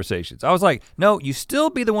start the conversations. I was like, no, you still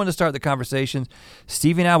be the one to start the conversations.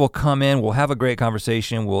 Stevie and I will come in, we'll have a great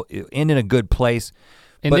conversation, we'll end in a good place.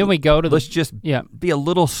 And then we go to let's just be a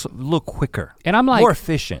little quicker. And I'm like, more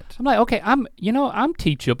efficient. I'm like, okay, I'm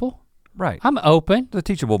teachable. Right. I'm open. It's a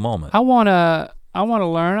teachable moment. I wanna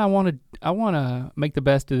learn. I wanna make the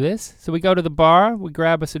best of this. So we go to the bar, we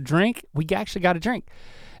grab us a drink. We actually got a drink.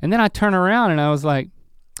 And then I turn around and I was like,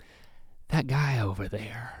 that guy over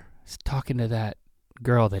there is talking to that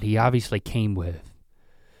girl that he obviously came with.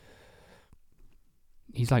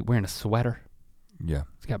 He's like wearing a sweater. Yeah.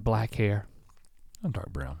 He's got black hair.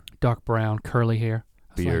 Dark brown. Dark brown, curly hair.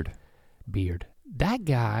 Beard. Beard. That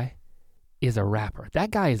guy is a rapper.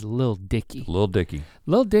 That guy is Lil Dicky. Lil Dicky.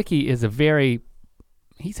 Lil Dicky is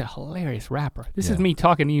he's a hilarious rapper. This is me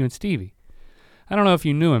talking to you and Stevie. I don't know if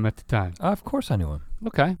you knew him at the time. Of course I knew him.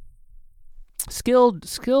 Okay. Skilled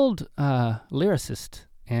lyricist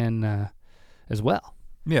and as well.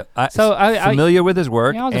 Yeah, familiar with his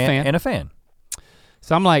work I was a fan. And a fan.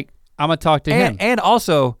 So I'm like, I'm gonna talk to him. And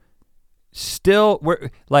also, still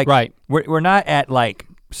we're not at like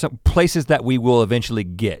some places that we will eventually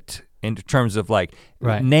get in terms of like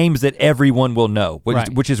names that everyone will know,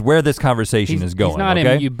 which is where this conversation is going. He's not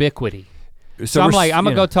in ubiquity. So I'm like, I'm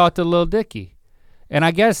gonna go talk to Lil Dicky. And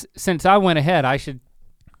I guess since I went ahead, I should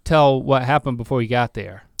tell what happened before you got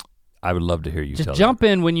there. I would love to hear you tell Just jump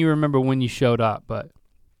in when you remember when you showed up, but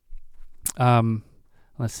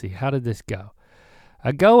let's see, how did this go?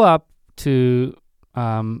 I go up to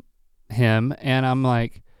him and I'm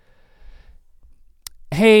like,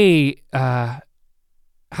 hey,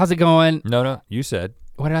 how's it going? No, you said.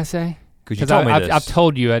 What did I say? Because you told me this. I've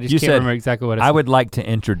told you, I just can't remember exactly what I said. I would like to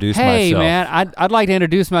introduce myself. Hey man, I'd like to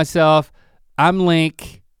introduce myself. I'm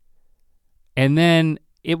Link. And then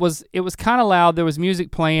it was kind of loud, there was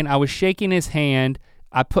music playing, I was shaking his hand,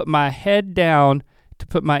 I put my head down to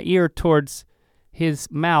put my ear towards his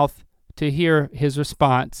mouth to hear his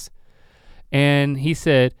response. And he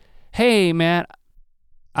said, hey man,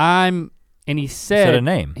 and he said a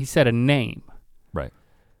name. He said a name. Right.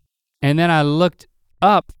 And then I looked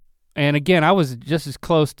up, and again, I was just as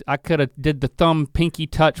close, I could have did the thumb pinky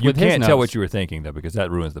touch with his nose. You can't tell what you were thinking though, because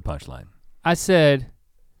that ruins the punchline. I said,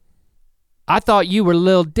 I thought you were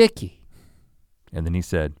Lil Dicky. And then he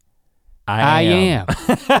said, I am.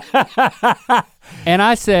 And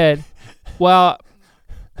I said, well,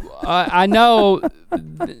 I know.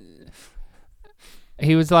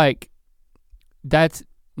 He was like, that's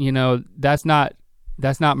not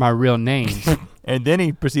my real name. And then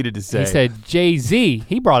he proceeded to say. He said, Jay-Z,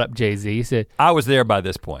 he brought up Jay-Z. He said. I was there by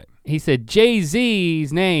this point. He said,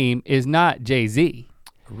 Jay-Z's name is not Jay-Z.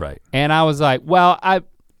 Right. And I was like, well,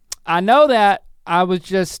 I know that. I was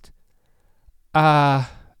just, I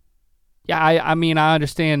mean, I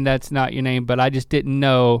understand that's not your name, but I just didn't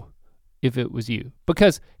know if it was you.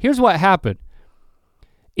 Because here's what happened.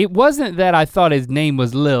 It wasn't that I thought his name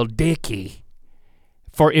was Lil Dicky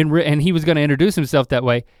and he was gonna introduce himself that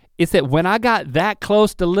way. It's that when I got that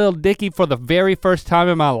close to Lil Dicky for the very first time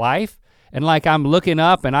in my life, and like I'm looking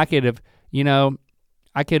up and I could have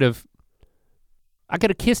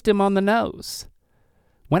kissed him on the nose.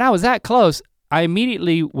 When I was that close, I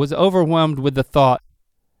immediately was overwhelmed with the thought,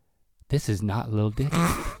 this is not Lil Dicky.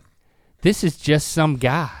 This is just some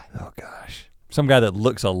guy. Oh gosh. Some guy that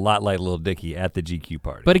looks a lot like Lil Dicky at the GQ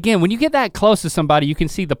party. But again, when you get that close to somebody, you can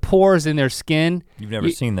see the pores in their skin. You've never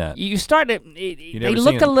seen that. You start to, they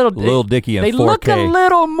look Lil Dicky in 4K. They look a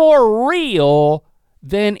little more real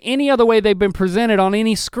than any other way they've been presented on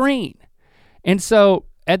any screen. And so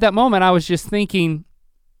at that moment, I was just thinking,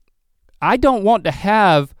 I don't want to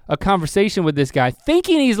have a conversation with this guy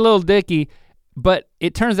thinking he's Lil Dicky, but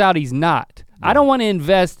it turns out he's not. Yeah. I don't want to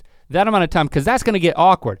invest that amount of time because that's gonna get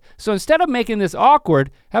awkward. So instead of making this awkward,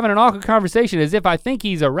 having an awkward conversation as if I think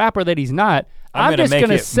he's a rapper that he's not, I'm just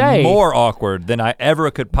gonna say more awkward than I ever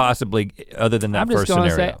could possibly, other than that first scenario. I'm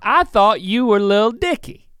just gonna say, I thought you were Lil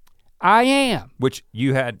Dicky. I am. Which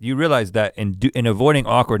you realized that in avoiding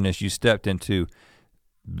awkwardness, you stepped into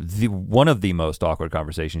one of the most awkward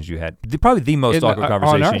conversations you had. Probably the most awkward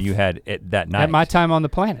conversation you had that night. At my time on the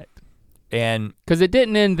planet. And because it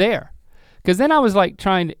didn't end there. Because then I was like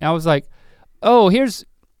oh, here's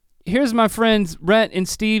my friends Rhett and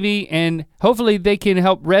Stevie, and hopefully they can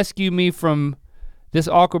help rescue me from this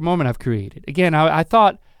awkward moment I've created. Again, I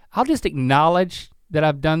thought I'll just acknowledge that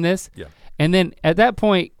I've done this. Yeah. And then at that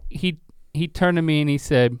point, he turned to me and he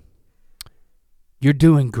said, "You're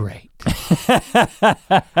doing great."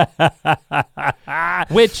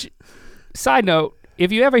 Which, side note,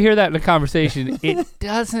 if you ever hear that in a conversation, it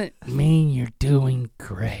doesn't mean you're doing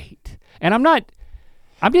great. And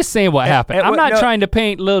I'm just saying what happened. I'm not trying to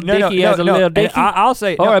paint Lil Dicky as a Lil Dicky. I'll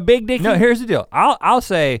say or a Big Dicky. No, here's the deal. I'll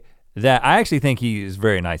say that I actually think he is a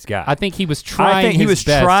very nice guy. I think he was trying. I think he was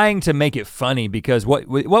trying to make it funny because what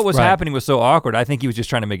was happening was so awkward. I think he was just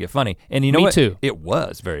trying to make it funny. And you know what? Me too. It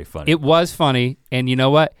was very funny. It was funny, and you know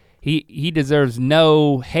what? He deserves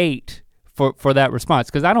no hate for that response,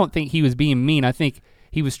 because I don't think he was being mean. I think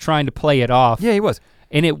he was trying to play it off. Yeah, he was.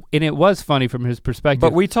 And it was funny from his perspective.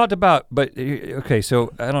 But we talked about, okay,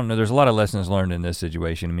 so I don't know, there's a lot of lessons learned in this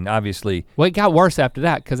situation. I mean, obviously. Well, it got worse after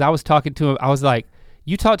that, because I was talking to him, I was like,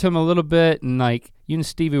 you talked to him a little bit, and like, you and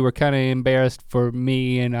Stevie were kind of embarrassed for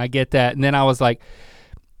me, and I get that. And then I was like,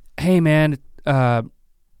 hey man,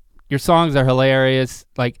 your songs are hilarious.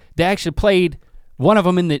 Like, they actually played one of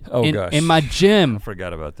them in my gym. I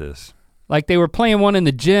forgot about this. Like, they were playing one in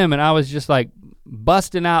the gym, and I was just like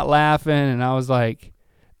busting out laughing, and I was like,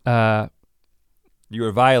 you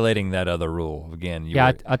were violating that other rule again.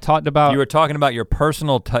 I talked about. You were talking about your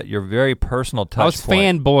your very personal touch. I was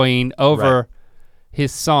fanboying over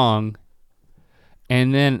his song,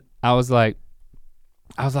 and then I was like,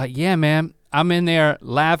 yeah, man, I'm in there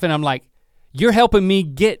laughing. I'm like, you're helping me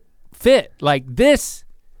get fit like this,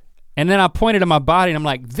 and then I pointed at my body, and I'm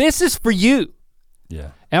like, this is for you.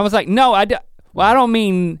 Yeah. And I was like, no, I don't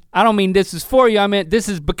mean this is for you. I meant this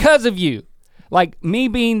is because of you. Like, me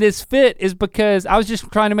being this fit is because I was just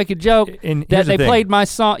trying to make a joke that they played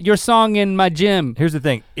your song in my gym. Here's the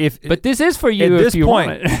thing, but this is for you if you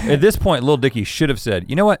want it. At this point, Lil Dicky should have said,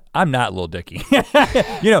 you know what, I'm not Lil Dicky.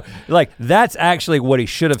 You know, like that's actually what he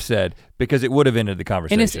should have said, because it would have ended the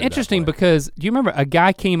conversation. And it's interesting because, do you remember a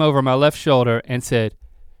guy came over my left shoulder and said,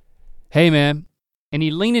 hey man, and he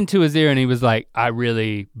leaned into his ear and he was like, I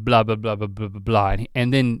really blah, blah, blah, blah, blah, blah, blah.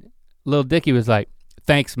 And then Lil Dicky was like,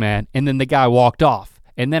 thanks, man. And then the guy walked off.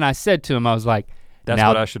 And then I said to him, I was like, that's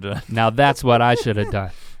what I should have done. Now that's what I should have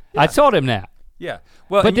done. Yeah. I told him that. Yeah.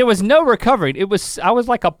 Well, but there was no recovery. I was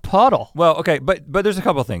like a puddle. Well, okay, but there's a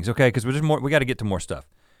couple of things, okay? Because we got to get to more stuff.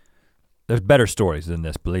 There's better stories than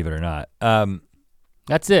this, believe it or not.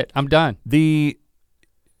 That's it, I'm done. The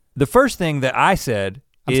first thing that I said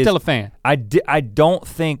I'm still a fan. I don't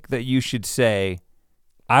think that you should say,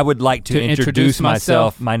 I would like to introduce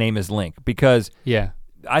myself. My name is Link, because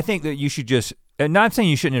I think that you should just, not saying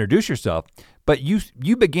you shouldn't introduce yourself, but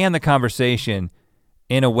you began the conversation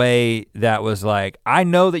in a way that was like, I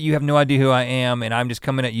know that you have no idea who I am, and I'm just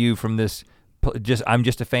coming at you from this, I'm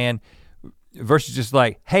just a fan, versus just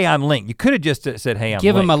like, hey, I'm Link. You could have just said, hey, I'm Link.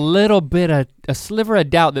 Give them a little bit of, a sliver of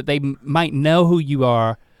doubt that they might know who you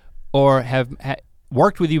are, or have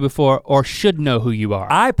worked with you before, or should know who you are.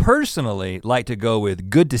 I personally like to go with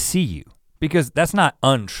good to see you, because that's not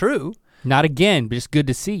untrue. Not again, but just good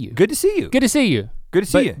to see you. Good to see you. Good to see you. Good to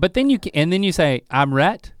see you. But then you say, I'm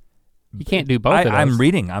Rhett. You can't do both of those. I'm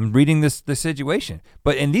reading this situation.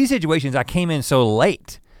 But in these situations, I came in so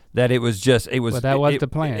late that it was. Well, that was the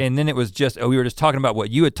plan. And then it was just, we were just talking about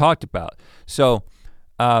what you had talked about. So,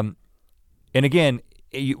 and again,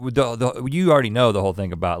 you already know the whole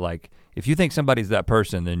thing about like, if you think somebody's that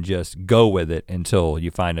person, then just go with it until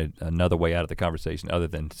you find another way out of the conversation, other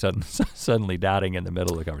than suddenly doubting in the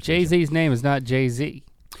middle of the conversation. Jay-Z's name is not Jay-Z,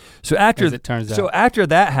 so after, as it turns out. So after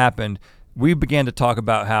that happened, we began to talk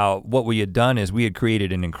about how what we had done is we had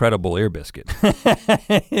created an incredible ear biscuit.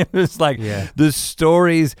 It was like the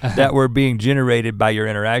stories that were being generated by your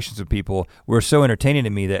interactions with people were so entertaining to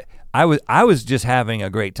me that I was just having a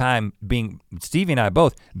great time Stevie and I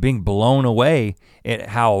both being blown away at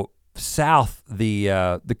how south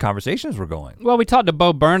the conversations were going. Well, we talked to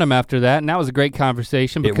Bo Burnham after that, and that was a great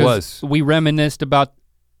conversation because we reminisced about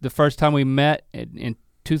the first time we met in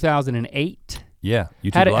 2008. Yeah,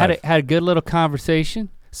 YouTube Live. Had a good little conversation.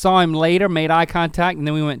 Saw him later, made eye contact, and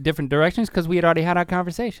then we went different directions because we had already had our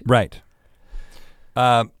conversation. Right.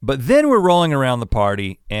 But then we're rolling around the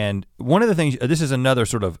party, and one of the things, this is another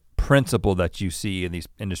sort of principle that you see in these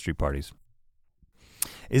industry parties,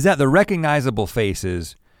 is that the recognizable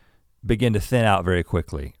faces begin to thin out very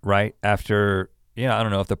quickly, right? After, I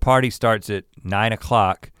don't know, if the party starts at 9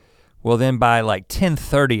 o'clock, well then by like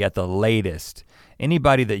 10:30 at the latest,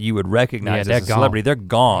 anybody that you would recognize as a celebrity, they're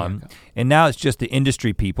gone. And now it's just the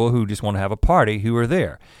industry people who just want to have a party who are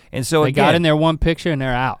there. And so they got in their one picture and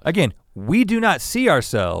they're out. Again, we do not see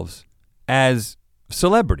ourselves as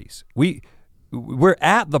celebrities. We're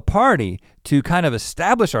at the party to kind of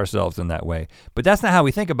establish ourselves in that way, but that's not how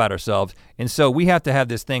we think about ourselves. And so we have to have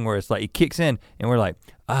this thing where it's like, it kicks in and we're like,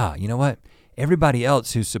 you know what? Everybody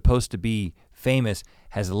else who's supposed to be famous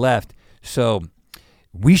has left, so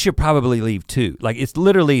we should probably leave too. Like, it's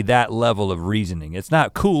literally that level of reasoning. It's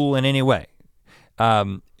not cool in any way.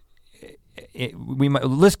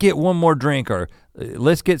 Let's get one more drink, or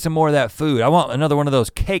let's get some more of that food. I want another one of those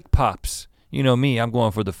cake pops. You know me, I'm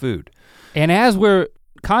going for the food. And as we're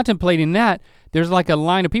contemplating that, there's like a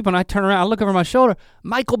line of people, and I turn around, I look over my shoulder,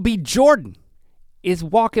 Michael B. Jordan is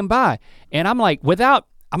walking by. And I'm like,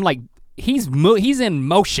 he's in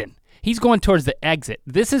motion. He's going towards the exit.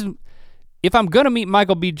 If I'm gonna meet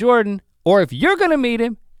Michael B. Jordan, or if you're gonna meet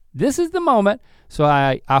him, this is the moment. So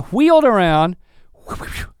I wheeled around,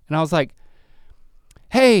 and I was like,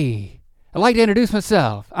 hey, I'd like to introduce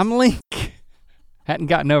myself. I'm Link. Hadn't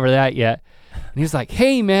gotten over that yet. And he was like,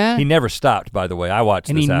 hey man. He never stopped, by the way. I watched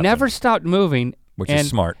this happen. And he never stopped moving. Which is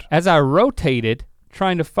smart. As I rotated,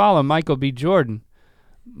 trying to follow Michael B. Jordan,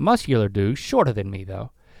 muscular dude, shorter than me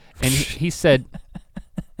though. And he said,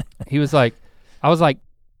 I was like,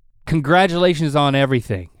 congratulations on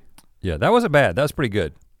everything. Yeah, that wasn't bad. That was pretty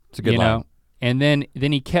good. It's a good line. And then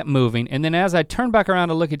he kept moving. And then as I turned back around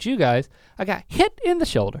to look at you guys, I got hit in the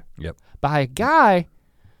shoulder by a guy.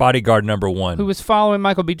 Bodyguard number 1. Who was following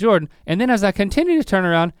Michael B. Jordan. And then as I continued to turn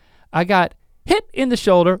around, I got hit in the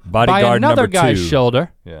shoulder by another guy's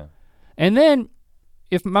shoulder. Yeah. And then,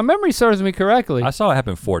 if my memory serves me correctly, I saw it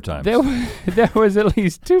happen 4 times. There was at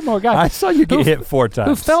least 2 more guys. I saw you get hit 4 times.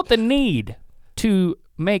 Who felt the need to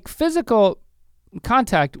make physical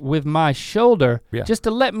contact with my shoulder just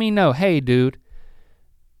to let me know, hey dude,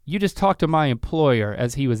 you just talked to my employer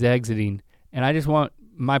as he was exiting, and I just want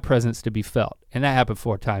my presence to be felt. And that happened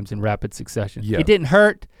 4 times in rapid succession. Yeah. It didn't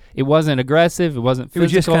hurt, it wasn't aggressive, it wasn't physical. It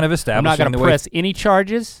was just kind of establishing I'm not gonna press any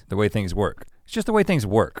charges. The way things work. It's just the way things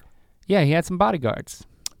work. Yeah, he had some bodyguards.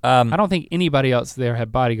 I don't think anybody else there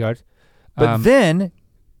had bodyguards. But then,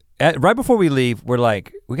 right before we leave, we're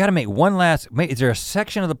like, we gotta make one last, is there a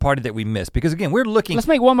section of the party that we missed? Because again, we're looking. Let's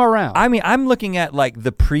make one more round. I mean, I'm looking at like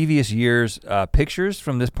the previous year's pictures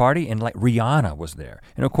from this party, and like Rihanna was there.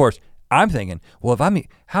 And of course, I'm thinking, well, if I meet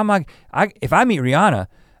Rihanna,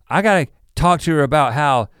 I gotta talk to her about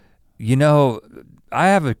how, I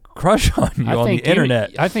have a crush on you on the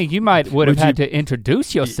internet. I think you would have had to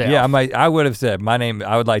introduce yourself. Yeah, I would have said my name.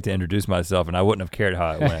 I would like to introduce myself, and I wouldn't have cared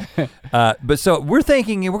how it went. But so we're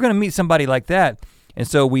thinking we're gonna meet somebody like that, and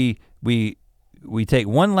so we take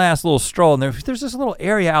one last little stroll, and there's this little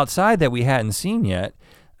area outside that we hadn't seen yet,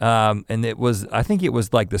 and I think it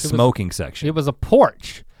was like the smoking section. It was a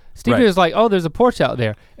porch. Stevie was like, oh, there's a porch out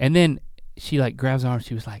there, and then she like grabs her arm.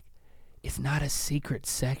 She was like, it's not a secret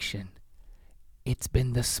section. It's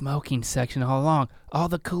been the smoking section all along. All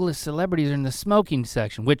the coolest celebrities are in the smoking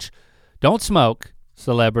section, which don't smoke,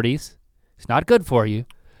 celebrities. It's not good for you.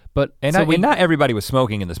 But not everybody was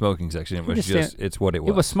smoking in the smoking section. It was it's what it was.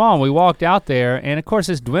 It was small, and we walked out there, and of course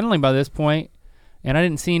it's dwindling by this point, and I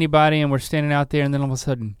didn't see anybody, and we're standing out there, and then all of a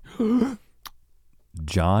sudden,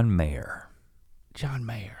 John Mayer.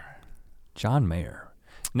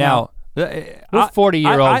 Now, we're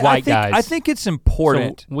 40-year-old white guys. I think it's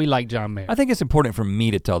important. So we like John Mayer. I think it's important for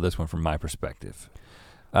me to tell this one from my perspective.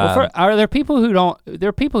 Are there people who don't? There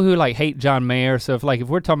are people who like hate John Mayer. So if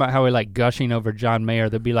we're talking about how we're like gushing over John Mayer,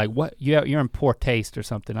 they'd be like, "What? You're in poor taste or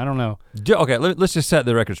something." I don't know. Okay, let's just set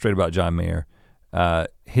the record straight about John Mayer.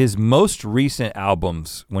 His most recent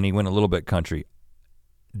albums, when he went a little bit country,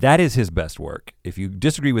 that is his best work. If you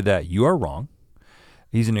disagree with that, you are wrong.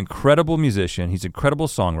 He's an incredible musician. He's an incredible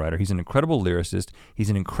songwriter. He's an incredible lyricist. He's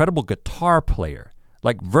an incredible guitar player,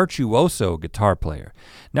 like virtuoso guitar player.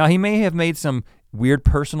 Now, he may have made some weird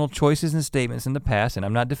personal choices and statements in the past, and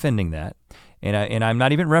I'm not defending that, and I'm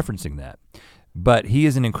not even referencing that. But he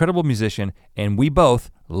is an incredible musician, and we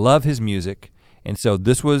both love his music, and so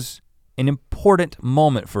this was an important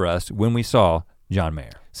moment for us when we saw John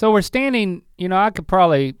Mayer. So we're standing, I could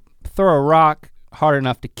probably throw a rock hard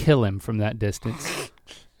enough to kill him from that distance.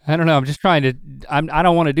 I don't know. I'm just trying to. I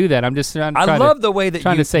don't want to do that. I'm just. I love the way that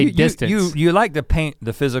trying to say distance. You like to paint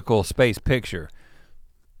the physical space picture.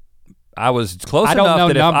 I was close enough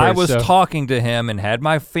that numbers, if I was talking to him and had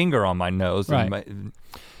my finger on my nose, right.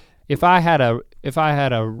 If I had a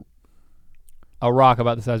a rock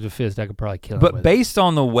about the size of a fist, I could probably kill him. But based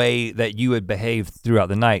on the way that you had behaved throughout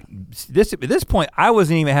the night, at this point, I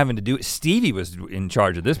wasn't even having to do it. Stevie was in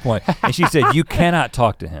charge at this point, and she said, "You cannot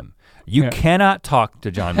talk to him. You cannot talk to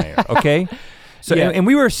John Mayer." Okay. So and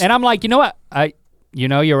we were, and I'm like, you know what?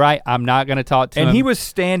 You're right. I'm not gonna talk to him. And he was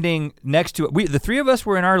standing next to it. The three of us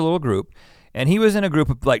were in our little group, and he was in a group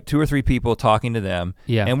of like 2 or 3 people talking to them.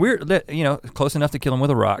 Yeah. And we're close enough to kill him with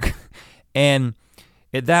a rock, and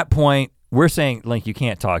at that point. We're saying, Link, you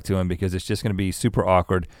can't talk to him because it's just gonna be super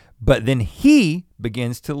awkward. But then he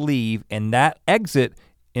begins to leave, and that exit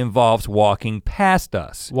involves walking past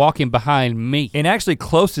us. Walking behind me. And actually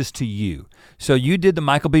closest to you. So you did the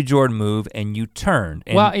Michael B. Jordan move and you turned.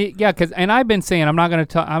 And and I've been saying I'm not gonna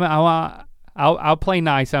talk, I'll play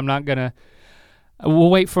nice, we'll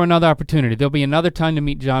wait for another opportunity. There'll be another time to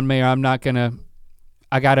meet John Mayer.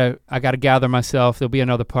 I gotta gather myself. There'll be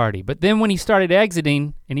another party. But then when he started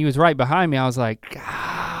exiting and he was right behind me, I was like,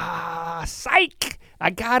 psych! I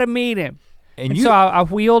gotta meet him. And so I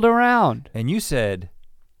wheeled around. And you said,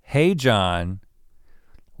 "Hey, John,"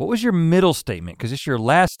 what was your middle statement? Because it's your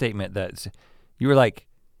last statement that you were like,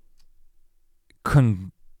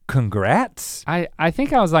 congrats? I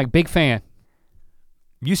think I was like, big fan.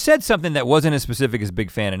 You said something that wasn't as specific as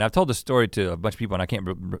big fan, and I've told the story to a bunch of people, and I can't.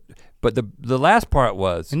 But the last part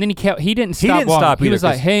was, and then he didn't stop. He was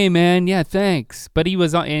like, "Hey man, yeah, thanks." But he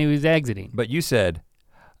was exiting. But you said,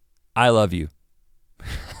 "I love you."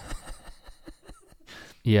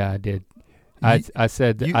 Yeah, I did. I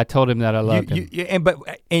said I told him that I loved him.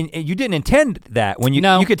 And you didn't intend that when you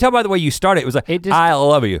you could tell by the way you started. It was like I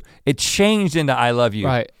love you. It changed into I love you.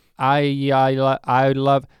 Right. I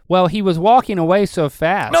love. Well, he was walking away so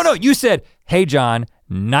fast. No, you said, "Hey, John,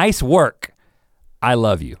 nice work. I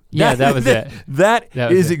love you." Yeah, that was it. That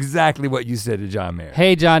is exactly what you said to John Mayer.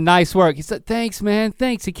 "Hey, John, nice work." He said, "Thanks, man,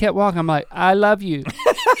 thanks." He kept walking. I'm like, "I love you,"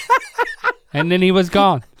 and then he was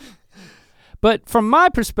gone. But from my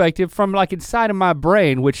perspective, from like inside of my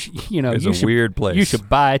brain, which it's a weird place. You should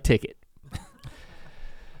buy a ticket.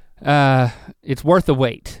 It's worth the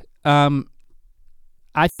wait.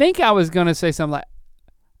 I think I was gonna say something like,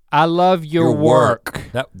 "I love your work."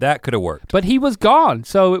 That could have worked. But he was gone,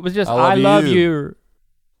 so it was just I love your.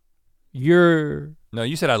 No,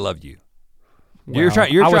 you said I love you. Well,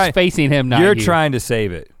 I was facing him, not You're you. trying to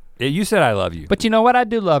save it. You said I love you. But you know what? I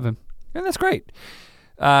do love him. And that's great.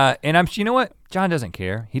 And you know what? John doesn't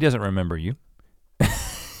care. He doesn't remember you.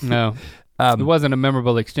 No. It wasn't a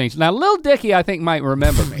memorable exchange. Now, Lil Dicky, I think, might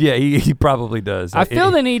remember me. Yeah, he probably does. I feel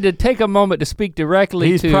the need to take a moment to speak directly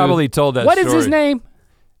to... He's probably told that story. What is his name?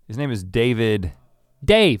 His name is David.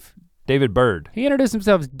 Dave. David Bird. He introduced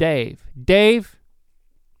himself as Dave. Dave,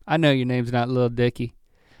 I know your name's not Lil Dicky.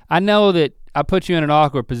 I know that I put you in an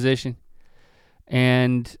awkward position.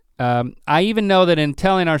 And I even know that in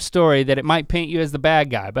telling our story that it might paint you as the bad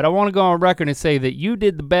guy. But I want to go on record and say that you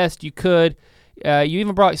did the best you could. You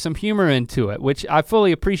even brought some humor into it, which I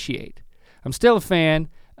fully appreciate. I'm still a fan.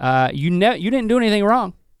 You didn't do anything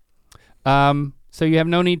wrong. So you have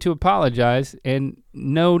no need to apologize and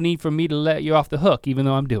no need for me to let you off the hook, even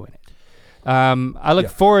though I'm doing it. I look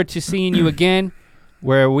forward to seeing you again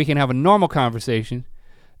where we can have a normal conversation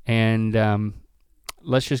and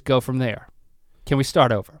let's just go from there. Can we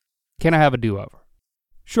start over? Can I have a do-over?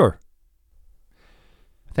 Sure.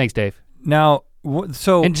 Thanks, Dave. Now,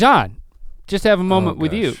 and John, just have a moment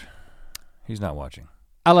with you. He's not watching.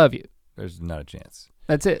 I love you. There's not a chance.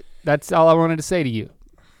 That's it. That's all I wanted to say to you.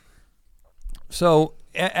 So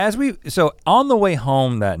on the way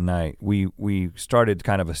home that night, we started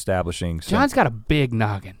kind of establishing. John's got a big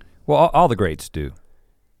noggin. Well, all the greats do.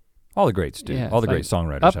 All the greats do. Yeah, all the great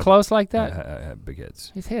songwriters. Up close like that? Have big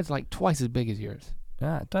heads. His head's like twice as big as yours.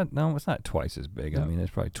 No, it's not twice as big. No. I mean, it's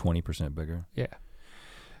probably 20% bigger. Yeah.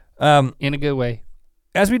 In a good way.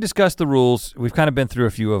 As we discussed the rules, we've kind of been through a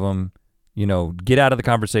few of them. Get out of the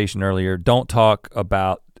conversation earlier. Don't talk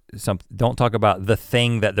about the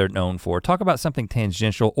thing that they're known for. Talk about something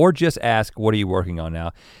tangential or just ask, what are you working on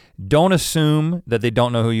now? Don't assume that they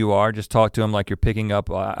don't know who you are. Just talk to them like you're picking up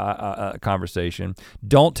a conversation.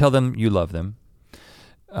 Don't tell them you love them.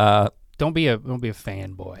 Don't be a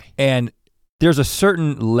fanboy. And there's a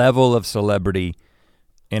certain level of celebrity,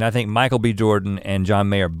 and I think Michael B. Jordan and John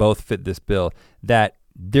Mayer both fit this bill, that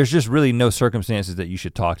there's just really no circumstances that you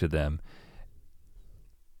should talk to them.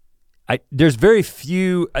 There's very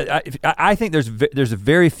few. I think there's a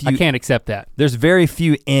very few. I can't accept that. There's very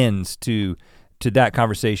few ends to that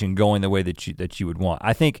conversation going the way that you would want.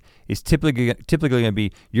 I think it's typically going to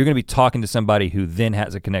be you're going to be talking to somebody who then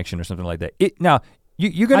has a connection or something like that.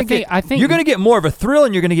 You're going to get more of a thrill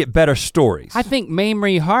and you're going to get better stories. I think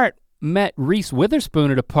Mamrie Hart met Reese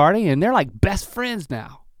Witherspoon at a party and they're like best friends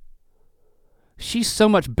now. She's so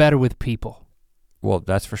much better with people. Well,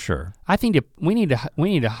 that's for sure. I think we need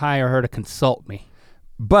to hire her to consult me.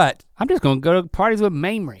 But I'm just gonna go to parties with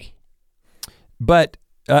Mamrie. But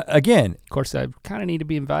again, of course, I kind of need to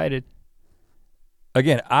be invited.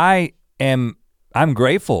 Again, I'm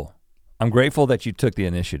grateful. I'm grateful that you took the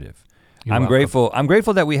initiative. I'm grateful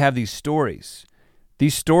that we have these stories.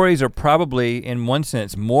 These stories are probably, in one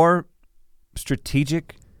sense, more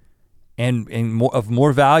strategic and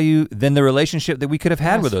more value than the relationship that we could have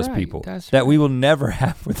had with those people. That we will never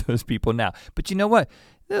have with those people now. But you know what?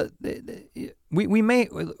 We may,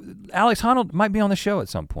 Alex Honnold might be on the show at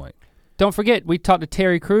some point. Don't forget, we talked to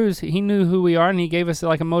Terry Crews. He knew who we are and he gave us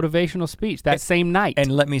like a motivational speech that same night.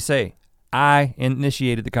 And let me say, I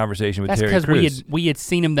initiated the conversation with Terry Crews. That's because we had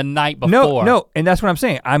seen him the night before. No, and that's what I'm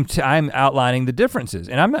saying. I'm outlining the differences,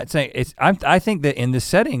 and I'm not saying it's. I think that in this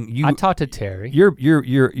setting, I talked to Terry.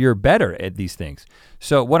 You're better at these things.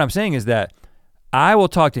 So what I'm saying is that I will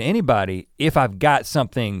talk to anybody if I've got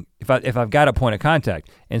something. If I've got a point of contact,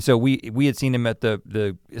 and so we had seen him at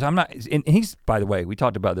the. I'm not, and he's, by the way, we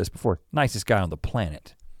talked about this before. Nicest guy on the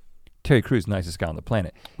planet. Terry Crews, nicest guy on the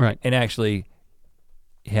planet. Right. And actually.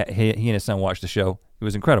 He and his son watched the show. It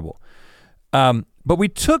was incredible. But we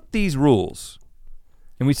took these rules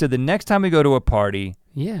and we said the next time we go to a party,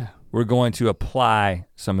 we're going to apply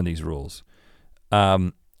some of these rules.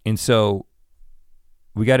 And so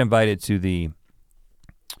we got invited to the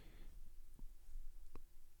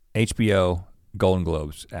HBO Golden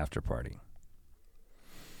Globes after party.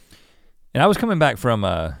 And I was coming back from,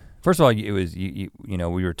 first of all, it was, you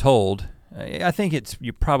know, we were told, I think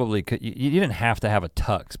you probably could, you didn't have to have a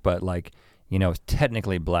tux, but like, you know, it's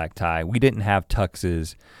technically black tie. We didn't have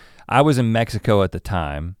tuxes. I was in Mexico at the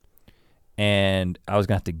time and I was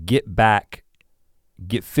gonna have to get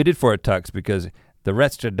fitted for a tux because the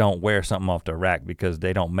rest don't wear something off the rack because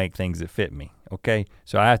they don't make things that fit me, okay?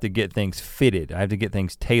 So I have to get things fitted. I have to get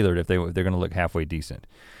things tailored if they're gonna look halfway decent.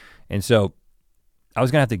 And so I was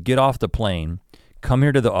gonna have to get off the plane, come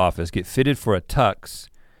here to the office, get fitted for a tux,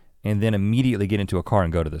 and then immediately get into a car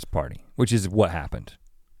and go to this party, which is what happened.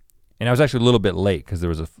 And I was actually a little bit late because there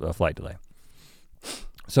was a flight delay.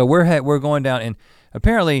 So we're going down, and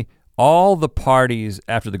apparently all the parties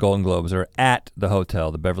after the Golden Globes are at the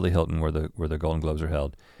hotel, the Beverly Hilton, where the Golden Globes are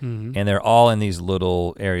held, and they're all in these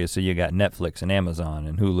little areas. So you got Netflix and Amazon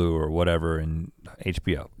and Hulu or whatever and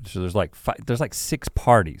HBO. So there's like 6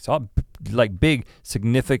 parties, all like big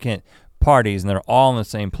significant parties, and they're all in the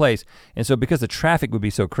same place. And so because the traffic would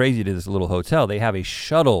be so crazy to this little hotel, they have a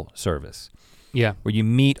shuttle service. Yeah. Where you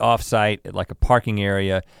meet off-site at like a parking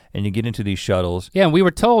area and you get into these shuttles. Yeah, and we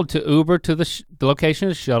were told to Uber to the location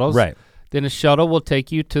of the shuttles. Right. Then a shuttle will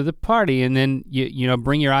take you to the party and then you know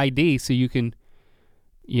bring your ID so you can,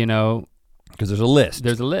 you know. Because there's a list.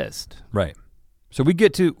 There's a list. Right. So we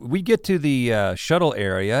get to the shuttle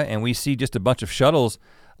area and we see just a bunch of shuttles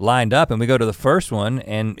lined up, and we go to the first one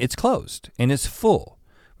and it's closed and it's full.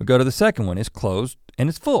 We go to the second one, it's closed and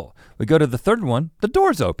it's full. We go to the third one, the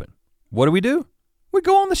door's open. What do? We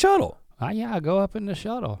go on the shuttle. I go up in the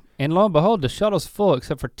shuttle. And lo and behold, the shuttle's full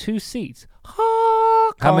except for 2 seats.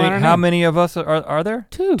 How many of us are there?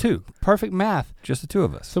 2. 2. Perfect math. Just the 2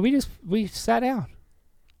 of us. So we sat down.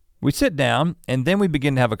 We sit down and then we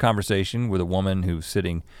begin to have a conversation with a woman who's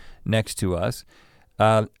sitting next to us.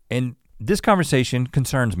 And this conversation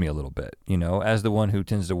concerns me a little bit, you know, as the one who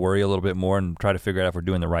tends to worry a little bit more and try to figure out if we're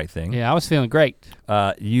doing the right thing. Yeah, I was feeling great.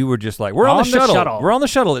 You were just like, we're on the shuttle. We're on the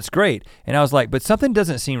shuttle, it's great. And I was like, but something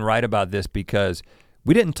doesn't seem right about this because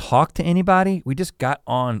we didn't talk to anybody. We just got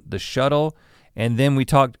on the shuttle and then we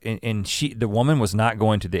talked, and the woman was not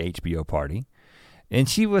going to the HBO party. And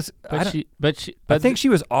she was, I think she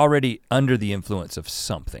was already under the influence of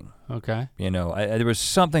something. Okay. You know, there was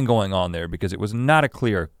something going on there because it was not a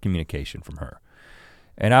clear communication from her.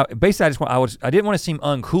 And I didn't want to seem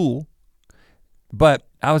uncool, but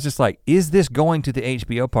I was just like, is this going to the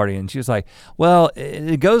HBO party? And she was like, well,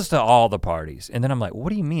 it goes to all the parties. And then I'm like, what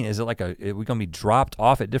do you mean? Is it like are we gonna be dropped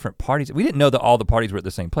off at different parties? We didn't know that all the parties were at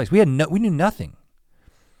the same place. We knew nothing.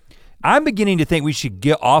 I'm beginning to think we should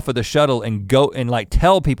get off of the shuttle and go and like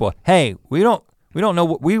tell people, hey, we don't know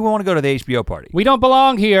what we want to go to the HBO party. We don't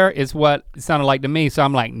belong here is what it sounded like to me. So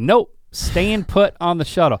I'm like, nope, staying put on the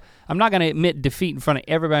shuttle. I'm not gonna admit defeat in front of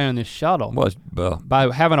everybody on this shuttle.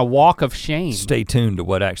 By having a walk of shame. Stay tuned to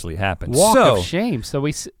what actually happened. Walk of shame. So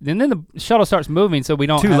and then the shuttle starts moving so we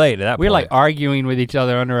don't late at that point. We're like arguing with each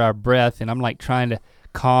other under our breath and I'm like trying to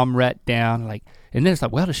calm Rhett down. And then it's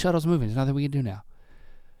like, well, the shuttle's moving. There's nothing we can do now.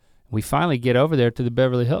 We finally get over there to the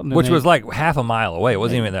Beverly Hilton. Which was like half a mile away. It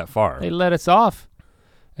wasn't even that far. They let us off.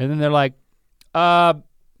 And then they're like, a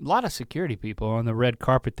lot of security people on the red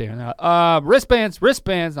carpet there. And they're like,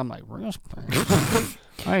 wristbands. I'm like, wristbands?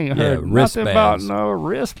 I ain't heard nothing about no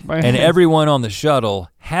wristbands. And everyone on the shuttle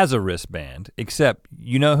has a wristband, except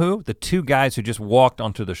you know who? The two guys who just walked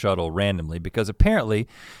onto the shuttle randomly, because apparently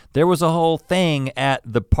there was a whole thing at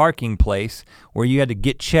the parking place where you had to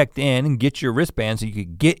get checked in and get your wristband so you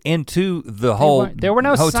could get into the there were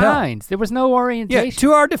no hotel. Signs. There was no orientation.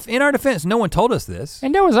 Yeah, in our defense, no one told us this.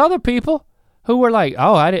 And there was other people who were like,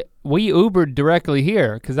 we Ubered directly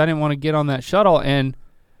here because I didn't want to get on that shuttle, and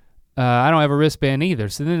I don't have a wristband either.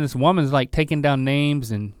 So then this woman's like taking down names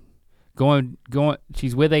and going,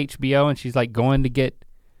 she's with HBO and she's like going to get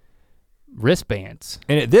wristbands.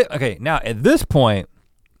 And now at this point,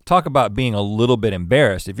 talk about being a little bit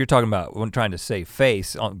embarrassed. If you're talking about when trying to save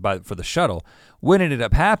face for the shuttle, what ended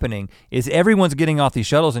up happening is everyone's getting off these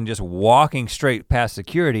shuttles and just walking straight past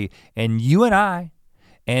security, and you and I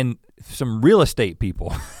and some real estate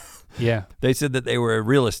people, yeah, they said that they were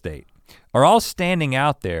real estate, are all standing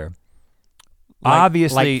out there.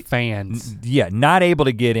 Obviously, like fans. Yeah, not able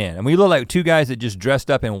to get in. And we look like two guys that just dressed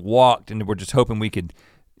up and walked, and we're just hoping we could,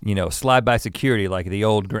 slide by security like the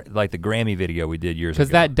Grammy video we did years ago.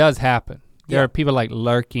 Because that does happen. There are people like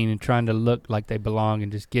lurking and trying to look like they belong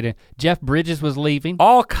and just get in. Jeff Bridges was leaving.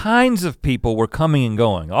 All kinds of people were coming and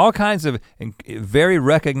going. All kinds of very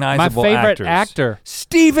recognizable actors. My favorite actor.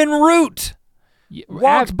 Stephen Root.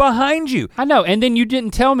 Walked behind you. I know, and then you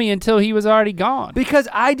didn't tell me until he was already gone. Because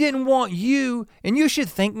I didn't want you, and you should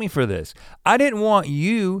thank me for this, I didn't want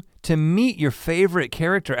you to meet your favorite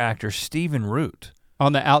character actor, Stephen Root.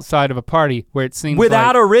 On the outside of a party where it seems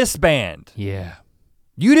without a wristband. Yeah.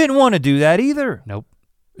 You didn't want to do that either. Nope.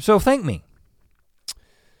 So thank me.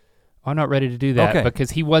 I'm not ready to do that because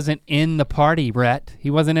he wasn't in the party, Brett. He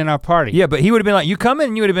wasn't in our party. Yeah, but he would have been like, you come in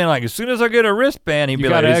and you would have been like, as soon as I get a wristband, he'd be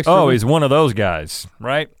like, he's one of those guys,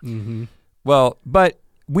 right? Mm-hmm. Well, but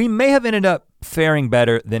we may have ended up faring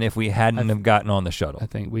better than if we hadn't have gotten on the shuttle. I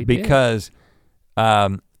think we did. Because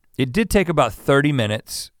it did take about 30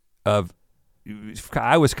 minutes of,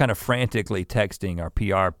 I was kind of frantically texting our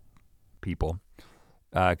PR people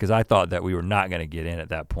because I thought that we were not gonna get in at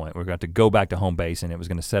that point. We were going to go back to home base and it was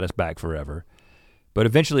gonna set us back forever. But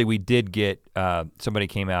eventually we did get, somebody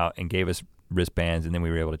came out and gave us wristbands, and then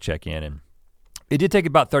we were able to check in. And it did take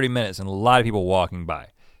about 30 minutes and a lot of people walking by.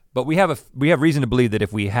 But we have reason to believe that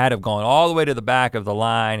if we had have gone all the way to the back of the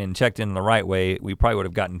line and checked in the right way, we probably would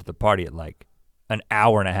have gotten to the party at like an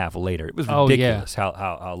hour and a half later. It was ridiculous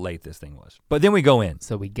how late this thing was. But then we go in.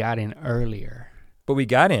 So we got in earlier. But we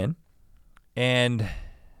got in, and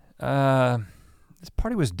this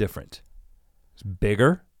party was different. It's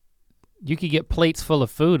bigger. You could get plates full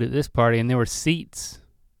of food at this party, and there were seats.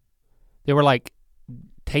 There were like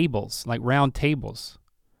tables, like round tables.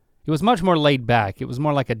 It was much more laid back. It was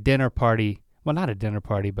more like a dinner party. Well, not a dinner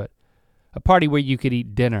party, but a party where you could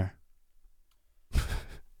eat dinner.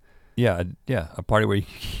 Yeah, a party where you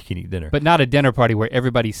can eat dinner. But not a dinner party where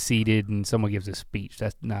everybody's seated and someone gives a speech.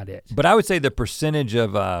 That's not it. But I would say the percentage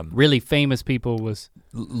of really famous people was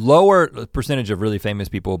lower percentage of really famous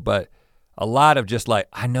people, but a lot of just like,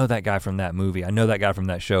 I know that guy from that movie, I know that guy from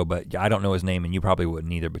that show, but I don't know his name, and you probably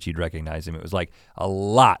wouldn't either, but you'd recognize him. It was like a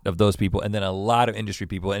lot of those people, and then a lot of industry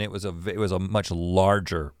people, and it was a much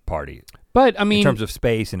larger party. But I mean, in terms of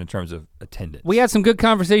space and in terms of attendance. We had some good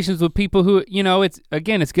conversations with people who,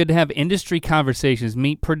 it's good to have industry conversations,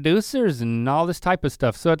 meet producers and all this type of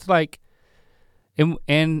stuff. So it's like,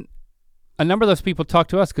 and a number of those people talked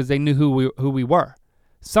to us because they knew who we were.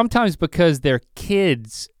 Sometimes because their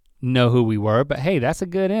kids know who we were, but hey, that's a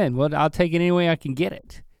good end. Well, I'll take it any way I can get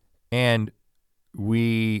it. And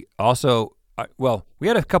we also, we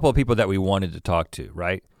had a couple of people that we wanted to talk to,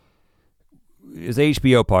 right? It was an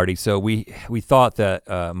HBO party, so we thought that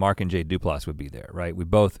Mark and Jay Duplass would be there, right? We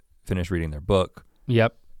both finished reading their book.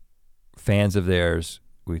 Yep. Fans of theirs,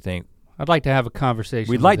 we think. I'd like to have a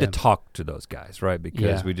conversation. We'd like to talk to those guys, right?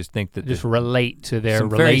 Because we just think that just relate to their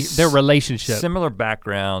relationship, similar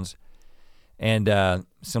backgrounds, and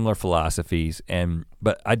similar philosophies.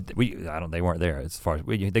 But they weren't there as far as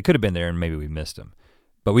they could have been there, and maybe we missed them.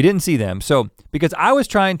 But we didn't see them. So because I was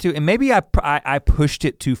trying to, and maybe I pushed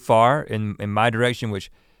it too far in my direction,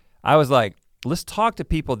 which I was like, let's talk to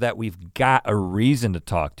people that we've got a reason to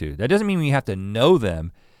talk to. That doesn't mean we have to know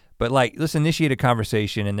them, but like, let's initiate a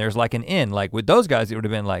conversation and there's like an end. Like with those guys, it would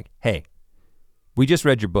have been like, hey, we just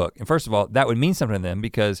read your book. And first of all, that would mean something to them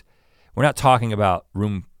because we're not talking about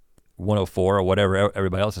room 104 or whatever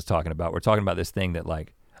everybody else is talking about. We're talking about this thing that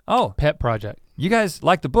like, Oh. Pet project. You guys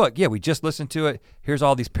like the book. Yeah, we just listened to it. Here's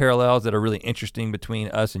all these parallels that are really interesting between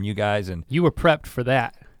us and you guys. And you were prepped for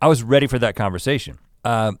that. I was ready for that conversation.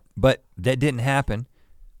 But that didn't happen.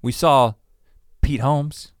 We saw Pete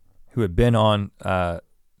Holmes, who had been on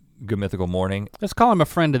Good Mythical Morning. Let's call him a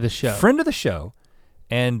friend of the show. Friend of the show.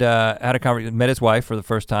 And had a conversation, met his wife for the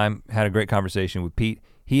first time, had a great conversation with Pete.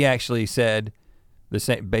 He actually said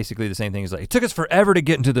basically the same thing. He's like, it took us forever to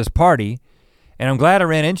get into this party. And I'm glad I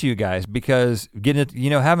ran into you guys because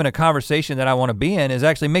having a conversation that I want to be in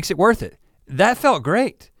actually makes it worth it. That felt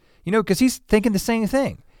great, because he's thinking the same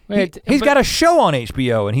thing. He's got a show on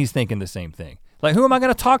HBO and he's thinking the same thing. Like, who am I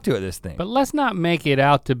gonna talk to at this thing? But let's not make it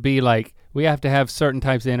out to be like, we have to have certain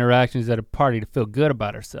types of interactions at a party to feel good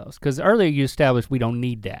about ourselves. Because earlier you established we don't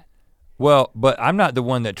need that. Well, but I'm not the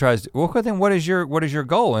one that tries to, then what is your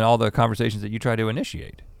goal in all the conversations that you try to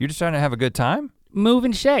initiate? You're just trying to have a good time? Move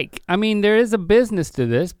and shake. I mean, there is a business to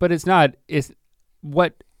this, but it's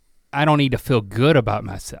what I don't need to feel good about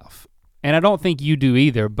myself. And I don't think you do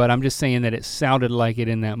either, but I'm just saying that it sounded like it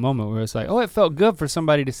in that moment where it's like, oh, it felt good for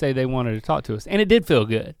somebody to say they wanted to talk to us. And it did feel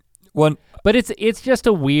good. But it's just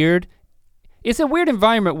a weird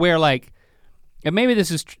environment where like, and maybe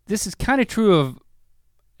this is kind of true of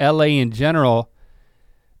LA in general,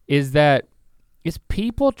 is that it's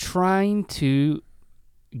people trying to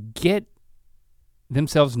get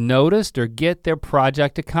themselves noticed or get their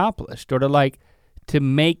project accomplished or to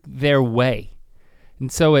make their way. And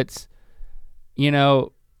so it's,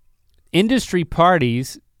 industry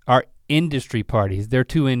parties are industry parties. They're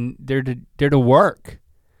to work.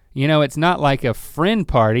 It's not like a friend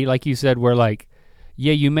party, like you said, where like,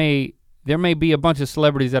 yeah, there may be a bunch of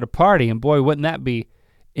celebrities at a party and boy, wouldn't that be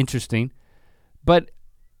interesting. But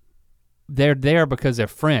they're there because they're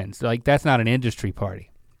friends. Like that's not an industry party.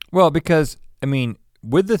 Well, because I mean,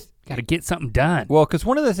 gotta get something done. Well, because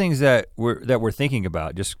one of the things that we're thinking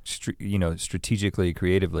about, just strategically,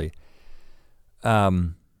 creatively, I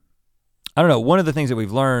don't know. One of the things that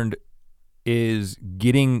we've learned is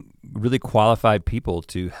getting really qualified people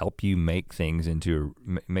to help you make things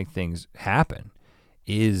happen.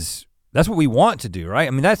 That's what we want to do, right?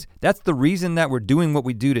 I mean, that's the reason that we're doing what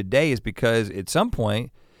we do today is because at some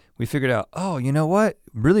point we figured out, oh, you know what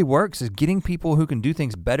really works is getting people who can do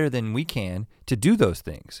things better than we can to do those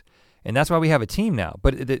things. And that's why we have a team now.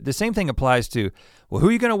 But the same thing applies to, well, who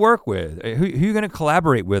are you gonna work with? Who are you gonna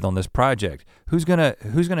collaborate with on this project? Who's gonna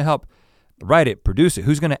help write it, produce it?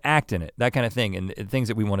 Who's gonna act in it? That kind of thing, and things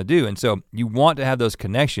that we wanna do. And so you want to have those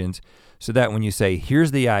connections so that when you say,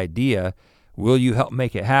 here's the idea, will you help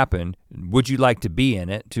make it happen? Would you like to be in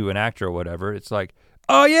it, to an actor or whatever? It's like,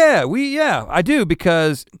 oh yeah, I do,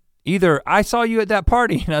 because either I saw you at that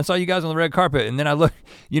party and I saw you guys on the red carpet and then I look,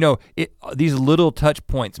 these little touch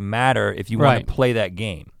points matter if you want to play that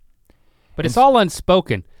game. But it's all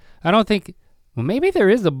unspoken. I don't think, well, maybe there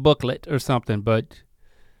is a booklet or something,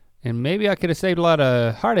 and maybe I could have saved a lot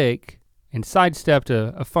of heartache and sidestepped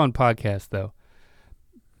a fun podcast though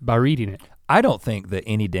by reading it. I don't think that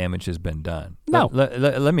any damage has been done. No.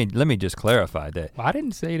 Let me just clarify that. Well, I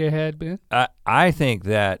didn't say there had been. I think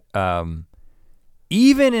that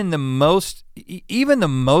even the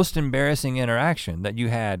most embarrassing interaction that you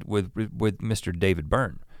had with Mr. David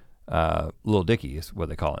Byrne, Lil Dicky is what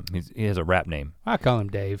they call him. He has a rap name. I call him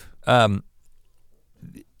Dave.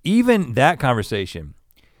 Even that conversation,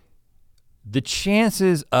 the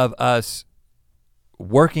chances of us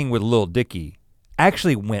working with Lil Dicky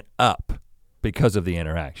actually went up because of the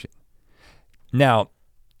interaction. Now,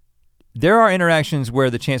 there are interactions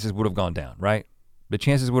where the chances would have gone down, right? The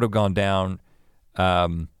chances would have gone down.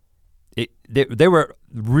 They were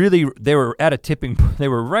at a tipping point. They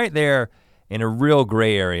were right there in a real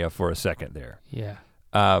gray area for a second there. Yeah.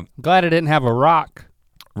 Glad I didn't have a rock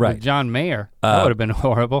with John Mayer. That would have been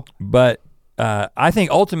horrible. But I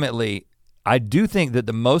think ultimately, I do think that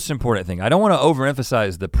the most important thing, I don't want to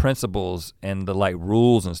overemphasize the principles and the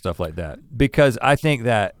rules and stuff like that, because I think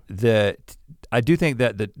that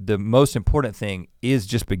the most important thing is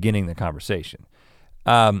just beginning the conversation.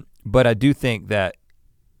 But I do think that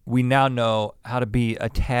we now know how to be a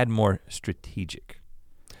tad more strategic.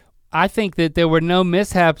 I think that there were no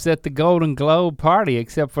mishaps at the Golden Globe party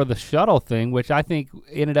except for the shuttle thing, which I think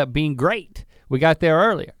ended up being great. We got there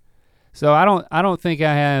earlier. So I don't think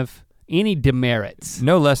I have any demerits.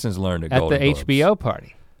 No lessons learned at Golden Globes. HBO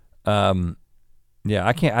party. Yeah,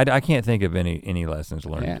 I can't think of any lessons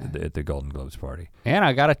learned at the Golden Globes party. And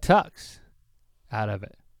I got a tux out of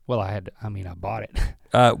it. Well, I bought it.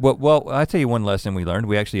 Well, I'll tell you one lesson we learned.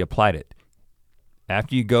 We actually applied it.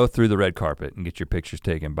 After you go through the red carpet and get your pictures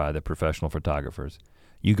taken by the professional photographers,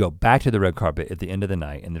 You go back to the red carpet at the end of the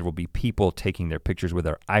night and there will be people taking their pictures with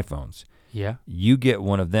their iPhones. Yeah. You get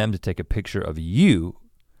one of them to take a picture of you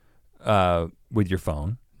with your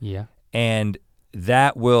phone. Yeah. And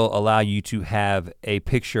that will allow you to have a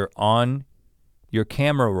picture on your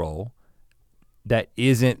camera roll that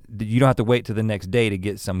isn't, you don't have to wait till the next day to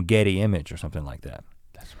get some Getty image or something like that.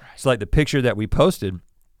 That's right. So like the picture that we posted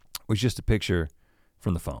was just a picture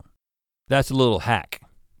from the phone. That's a little hack.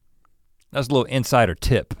 That's a little insider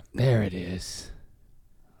tip. There it is.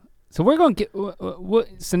 So we're gonna get,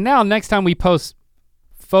 so now next time we post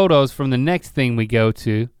photos from the next thing we go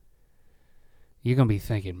to, you're gonna be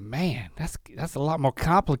thinking, man, that's a lot more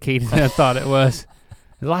complicated than I thought it was.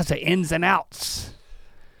 There's lots of ins and outs.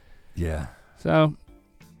 Yeah. So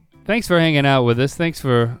thanks for hanging out with us. Thanks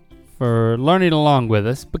for learning along with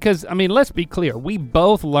us. Because, I mean, let's be clear. We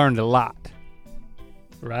both learned a lot,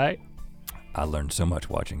 right? I learned so much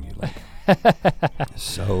watching you, like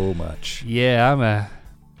so much. Yeah,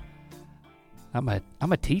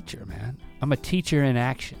 I'm a teacher, man. I'm a teacher in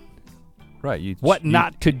action. Right.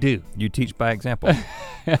 Not to do. You teach by example.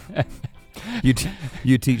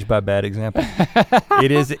 You teach by bad example.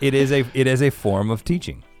 It is a form of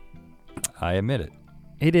teaching. I admit it.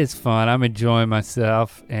 It is fun. I'm enjoying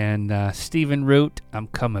myself. And Stephen Root, I'm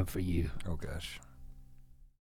coming for you. Oh gosh.